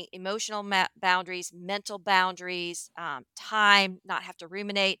 meaning emotional boundaries, mental boundaries, time, not have to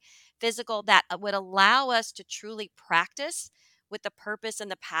ruminate, physical, that would allow us to truly practice with the purpose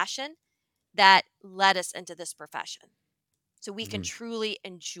and the passion that led us into this profession. So we can Mhm. truly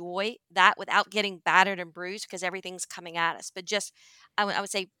enjoy that without getting battered and bruised because everything's coming at us. But just, I would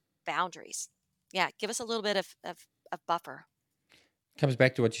say boundaries. Yeah, give us a little bit of buffer. Comes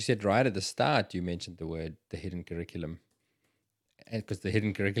back to what you said right at the start. You mentioned the hidden curriculum, and because the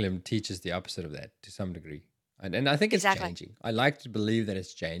hidden curriculum teaches the opposite of that to some degree, and I think it's Exactly. changing. I like to believe that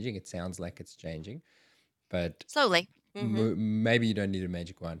it's changing. It sounds like it's changing, but Slowly. Mm-hmm. maybe you don't need a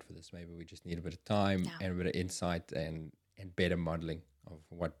magic wand for this. Maybe we just need a bit of time Yeah. and a bit of insight and better modeling of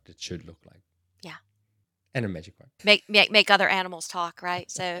what it should look like, Yeah. and a magic wand. Make other animals talk,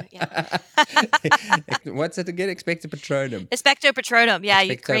 right? So yeah. What's it again? Expecto Patronum. Expecto patronum. Yeah,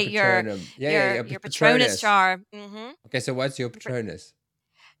 you Expecto create your Patronum. Yeah, yeah, your yeah. your Patronus Patronus. charm. Mm-hmm. Okay, so what's your Patronus?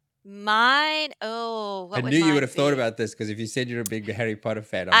 Mine. Oh, I what would knew you would mine have thought be? about this because if you said you're a big Harry Potter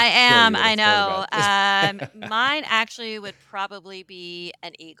fan, I'm I sure you am. would have I thought know. about this. Mine actually would probably be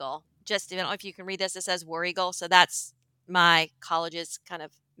an eagle. Just I don't know if you can read this. It says War Eagle, so that's my college's kind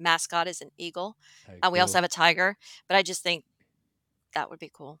of mascot is an eagle. Oh, We also cool. have a tiger, but I just think that would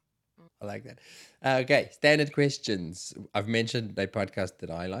be cool. I like that. Okay, standard questions. I've mentioned a podcast that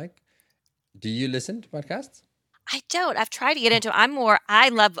I like. Do you listen to podcasts? I don't. I've tried to get Oh, into. I'm more. I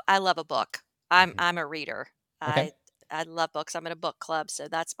love a book. I'm mhm. I'm a reader. Okay. I love books. I'm in a book club, so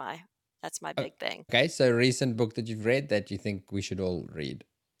that's my O- big thing. Okay, so a recent book that you've read that you think we should all read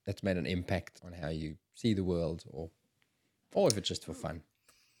that's made an impact on how you see the world, or if it's just for fun.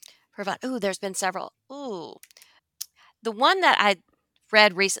 Provide. Ooh, there's been several. Ooh, the one that I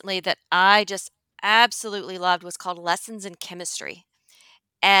read recently that I just absolutely loved was called Lessons in Chemistry.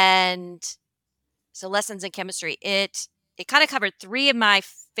 And so Lessons in Chemistry, it kind of covered three of my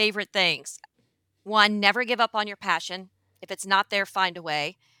favorite things. One, never give up on your passion. If it's not there, find a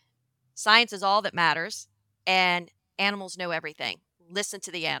way. Science is all that matters, and animals know everything. Listen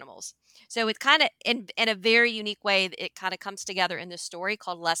to the animals. So it's kind of in a very unique way, it kind of comes together in this story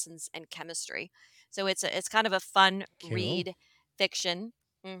called Lessons in Chemistry. So it's kind of a fun Cool. read fiction,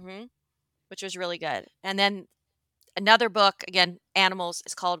 hmm which was really good. And then another book, again, animals,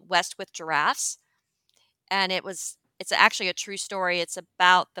 is called West with Giraffes, and it's actually a true story. It's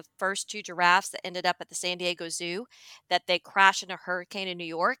about the first two giraffes that ended up at the San Diego Zoo, that they crashed in a hurricane in New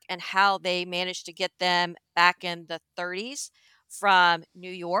York, and how they managed to get them back in the 30s from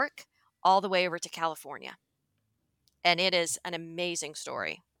New York all the way over to California. And it is an amazing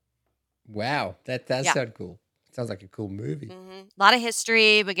story. Wow, that does Yeah. sound cool. Sounds like a cool movie. A lot of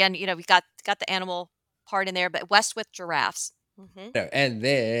history. But again, we've got the animal part in there, but West with Giraffes. No, and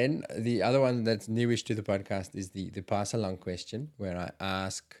then the other one that's newish to the podcast is the pass along question, where I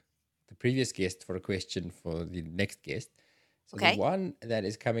ask the previous guest for a question for the next guest. So the Okay. one that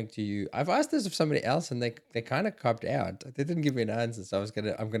is coming to you, I've asked this of somebody else, and they kind of copped out. They didn't give me an answer, so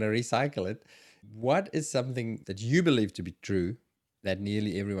I'm gonna recycle it. What is something that you believe to be true that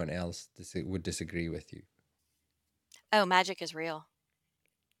nearly everyone else would disagree with you? Oh, magic is real.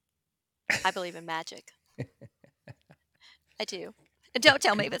 I believe in magic. I do. And don't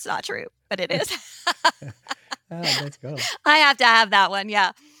tell me if it's not true, but it is. That's cool. I have to have that one.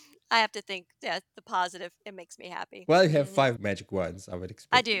 Yeah. I have to think, yeah, the positive. It makes me happy. Well, you have 5 magic wands. I would I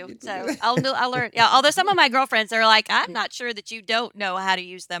expect do. you to So do I'll learn. Yeah. Although some of my girlfriends are like, I'm not sure that you don't know how to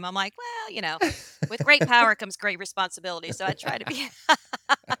use them. I'm like, well, with great power comes great responsibility. So I try to be.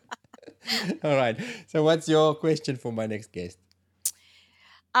 All right. So, what's your question for my next guest?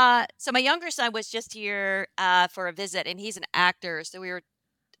 So my younger son was just here for a visit, and he's an actor. So we were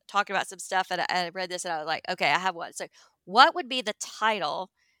talking about some stuff, and I read this, and I was like, okay, I have one. So, what would be the title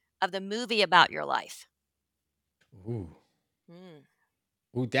of the movie about your life? Ooh.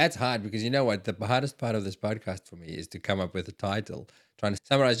 Mm. Ooh, that's hard because you know what? The hardest part of this podcast for me is to come up with a title, trying to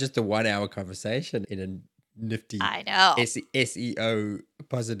summarize just a 1 hour conversation in a nifty I know. SEO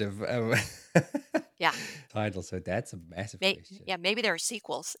positive Yeah. title. So that's a massive question. Yeah. Maybe there are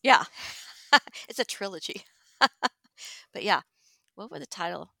sequels. Yeah. It's a trilogy. But yeah, what would the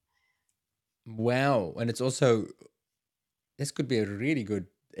title? Wow. And it's also, this could be a really good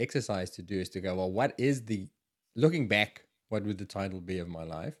exercise to do is to go, well, what is looking back, what would the title be of my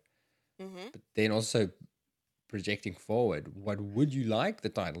life? Hmm. But then also projecting forward, what would you like the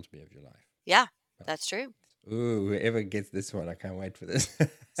title to be of your life? Yeah, that's true. Ooh, whoever gets this one, I can't wait for this.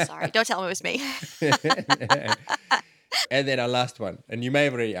 Sorry, don't tell him it was me. And then our last one, and you may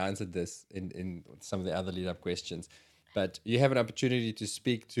have already answered this in some of the other lead up questions, but you have an opportunity to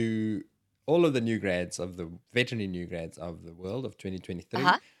speak to all of the new grads of the veterinary new grads of the world of 2023.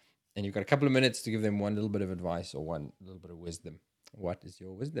 Uh-huh. And you've got a couple of minutes to give them one little bit of advice or one little bit of wisdom. What is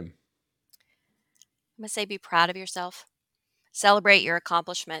your wisdom? I'm going to say be proud of yourself. Celebrate your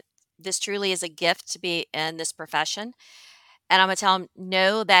accomplishment. This truly is a gift to be in this profession. And I'm going to tell them,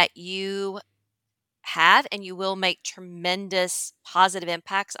 know that you have and you will make tremendous positive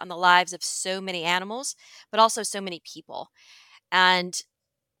impacts on the lives of so many animals, but also so many people. And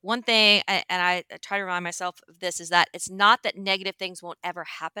one thing, and I try to remind myself of this, is that it's not that negative things won't ever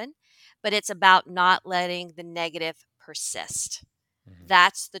happen, but it's about not letting the negative persist. Mm-hmm.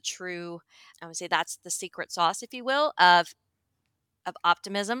 That's the true, I would say that's the secret sauce, if you will, of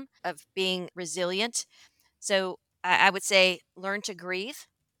optimism, of being resilient. So I would say learn to grieve,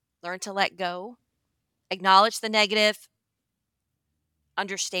 learn to let go, acknowledge the negative,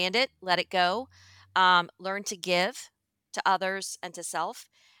 understand it, let it go, learn to give to others and to self,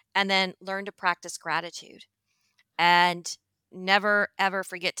 and then learn to practice gratitude. And never, ever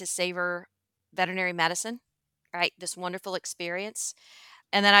forget to savor veterinary medicine, right? This wonderful experience.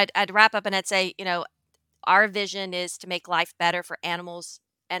 And then I'd wrap up and I'd say, our vision is to make life better for animals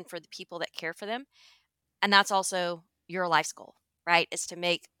and for the people that care for them. And that's also your life's goal, right? Is to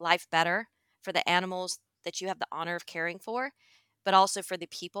make life better for the animals that you have the honor of caring for, but also for the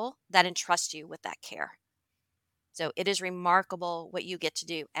people that entrust you with that care. So it is remarkable what you get to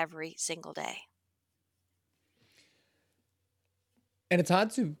do every single day. And it's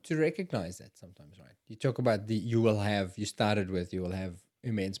hard to recognize that sometimes, right? You talk about you will have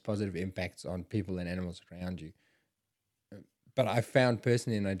immense positive impacts on people and animals around you. But I found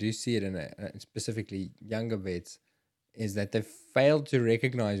personally, and I do see it in specifically younger vets, is that they've failed to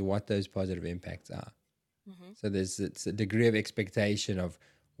recognize what those positive impacts are. Mm-hmm. So it's a degree of expectation of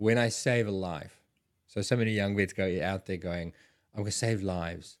when I save a life. So many young vets go out there going, I'm going to save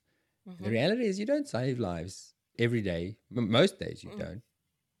lives. Mm-hmm. The reality is you don't save lives every day. Most days you Mm-hmm. don't.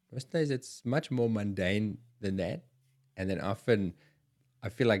 Most days it's much more mundane than that. And then often I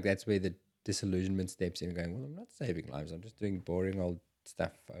feel like that's where the disillusionment steps in, going, well, I'm not saving lives. I'm just doing boring old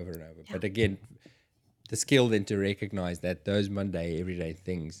stuff over and over. Yeah. But again, the skill then to recognize that those mundane, everyday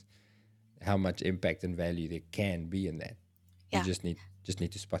things, how much impact and value there can be in that. Yeah. You just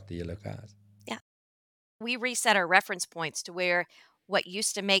need to spot the yellow cars. Yeah. We reset our reference points to where what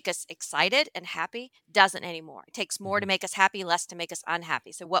used to make us excited and happy doesn't anymore. It takes more to make us happy, less to make us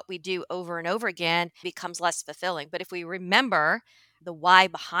unhappy. So what we do over and over again becomes less fulfilling. But if we remember the why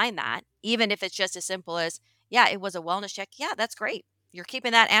behind that, even if it's just as simple as, yeah, it was a wellness check. Yeah, that's great. You're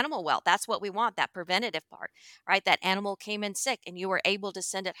keeping that animal well. That's what we want, that preventative part, right? That animal came in sick and you were able to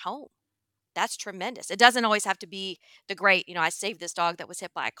send it home. That's tremendous. It doesn't always have to be the great, I saved this dog that was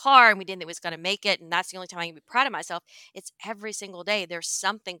hit by a car and we didn't think it was going to make it. And that's the only time I can be proud of myself. It's every single day. There's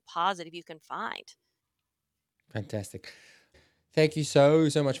something positive you can find. Fantastic. Thank you so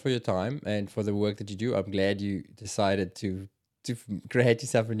much for your time and for the work that you do. I'm glad you decided to create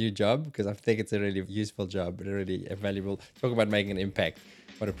yourself a new job, because I think it's a really useful job and a really valuable. Talk about making an impact.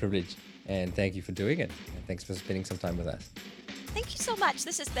 What a privilege. And thank you for doing it. And thanks for spending some time with us. Thank you so much.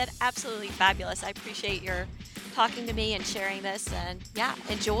 This has been absolutely fabulous. I appreciate your talking to me and sharing this. And yeah,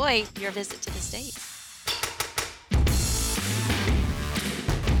 enjoy your visit to the States.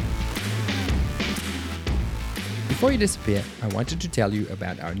 Before you disappear, I wanted to tell you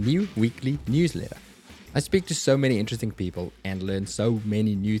about our new weekly newsletter. I speak to so many interesting people and learn so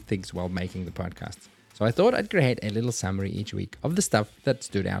many new things while making the podcasts. So I thought I'd create a little summary each week of the stuff that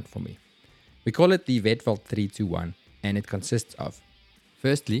stood out for me. We call it the Vetvault 321, and it consists of,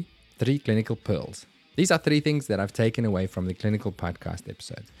 firstly, 3 clinical pearls. These are 3 things that I've taken away from the clinical podcast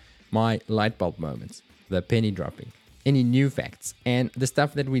episodes. My light bulb moments, the penny dropping, any new facts, and the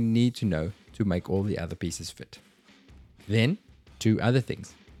stuff that we need to know to make all the other pieces fit. Then, 2 other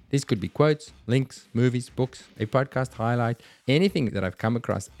things. These could be quotes, links, movies, books, a podcast highlight, anything that I've come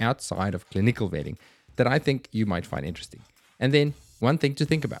across outside of clinical vetting that I think you might find interesting. And then, 1 thing to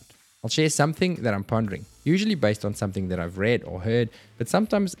think about. I'll share something that I'm pondering, usually based on something that I've read or heard, but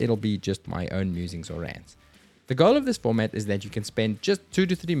sometimes it'll be just my own musings or rants. The goal of this format is that you can spend just 2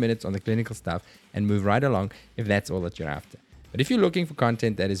 to 3 minutes on the clinical stuff and move right along if that's all that you're after. But if you're looking for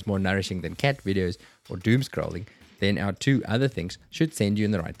content that is more nourishing than cat videos or doom scrolling, then our 2 other things should send you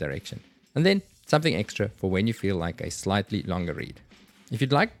in the right direction. And then something extra for when you feel like a slightly longer read. If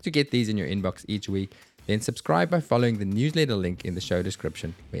you'd like to get these in your inbox each week, then subscribe by following the newsletter link in the show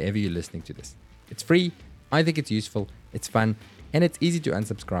description wherever you're listening to this. It's free, I think it's useful, it's fun, and it's easy to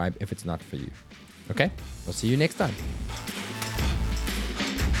unsubscribe if it's not for you. Okay, we'll see you next time.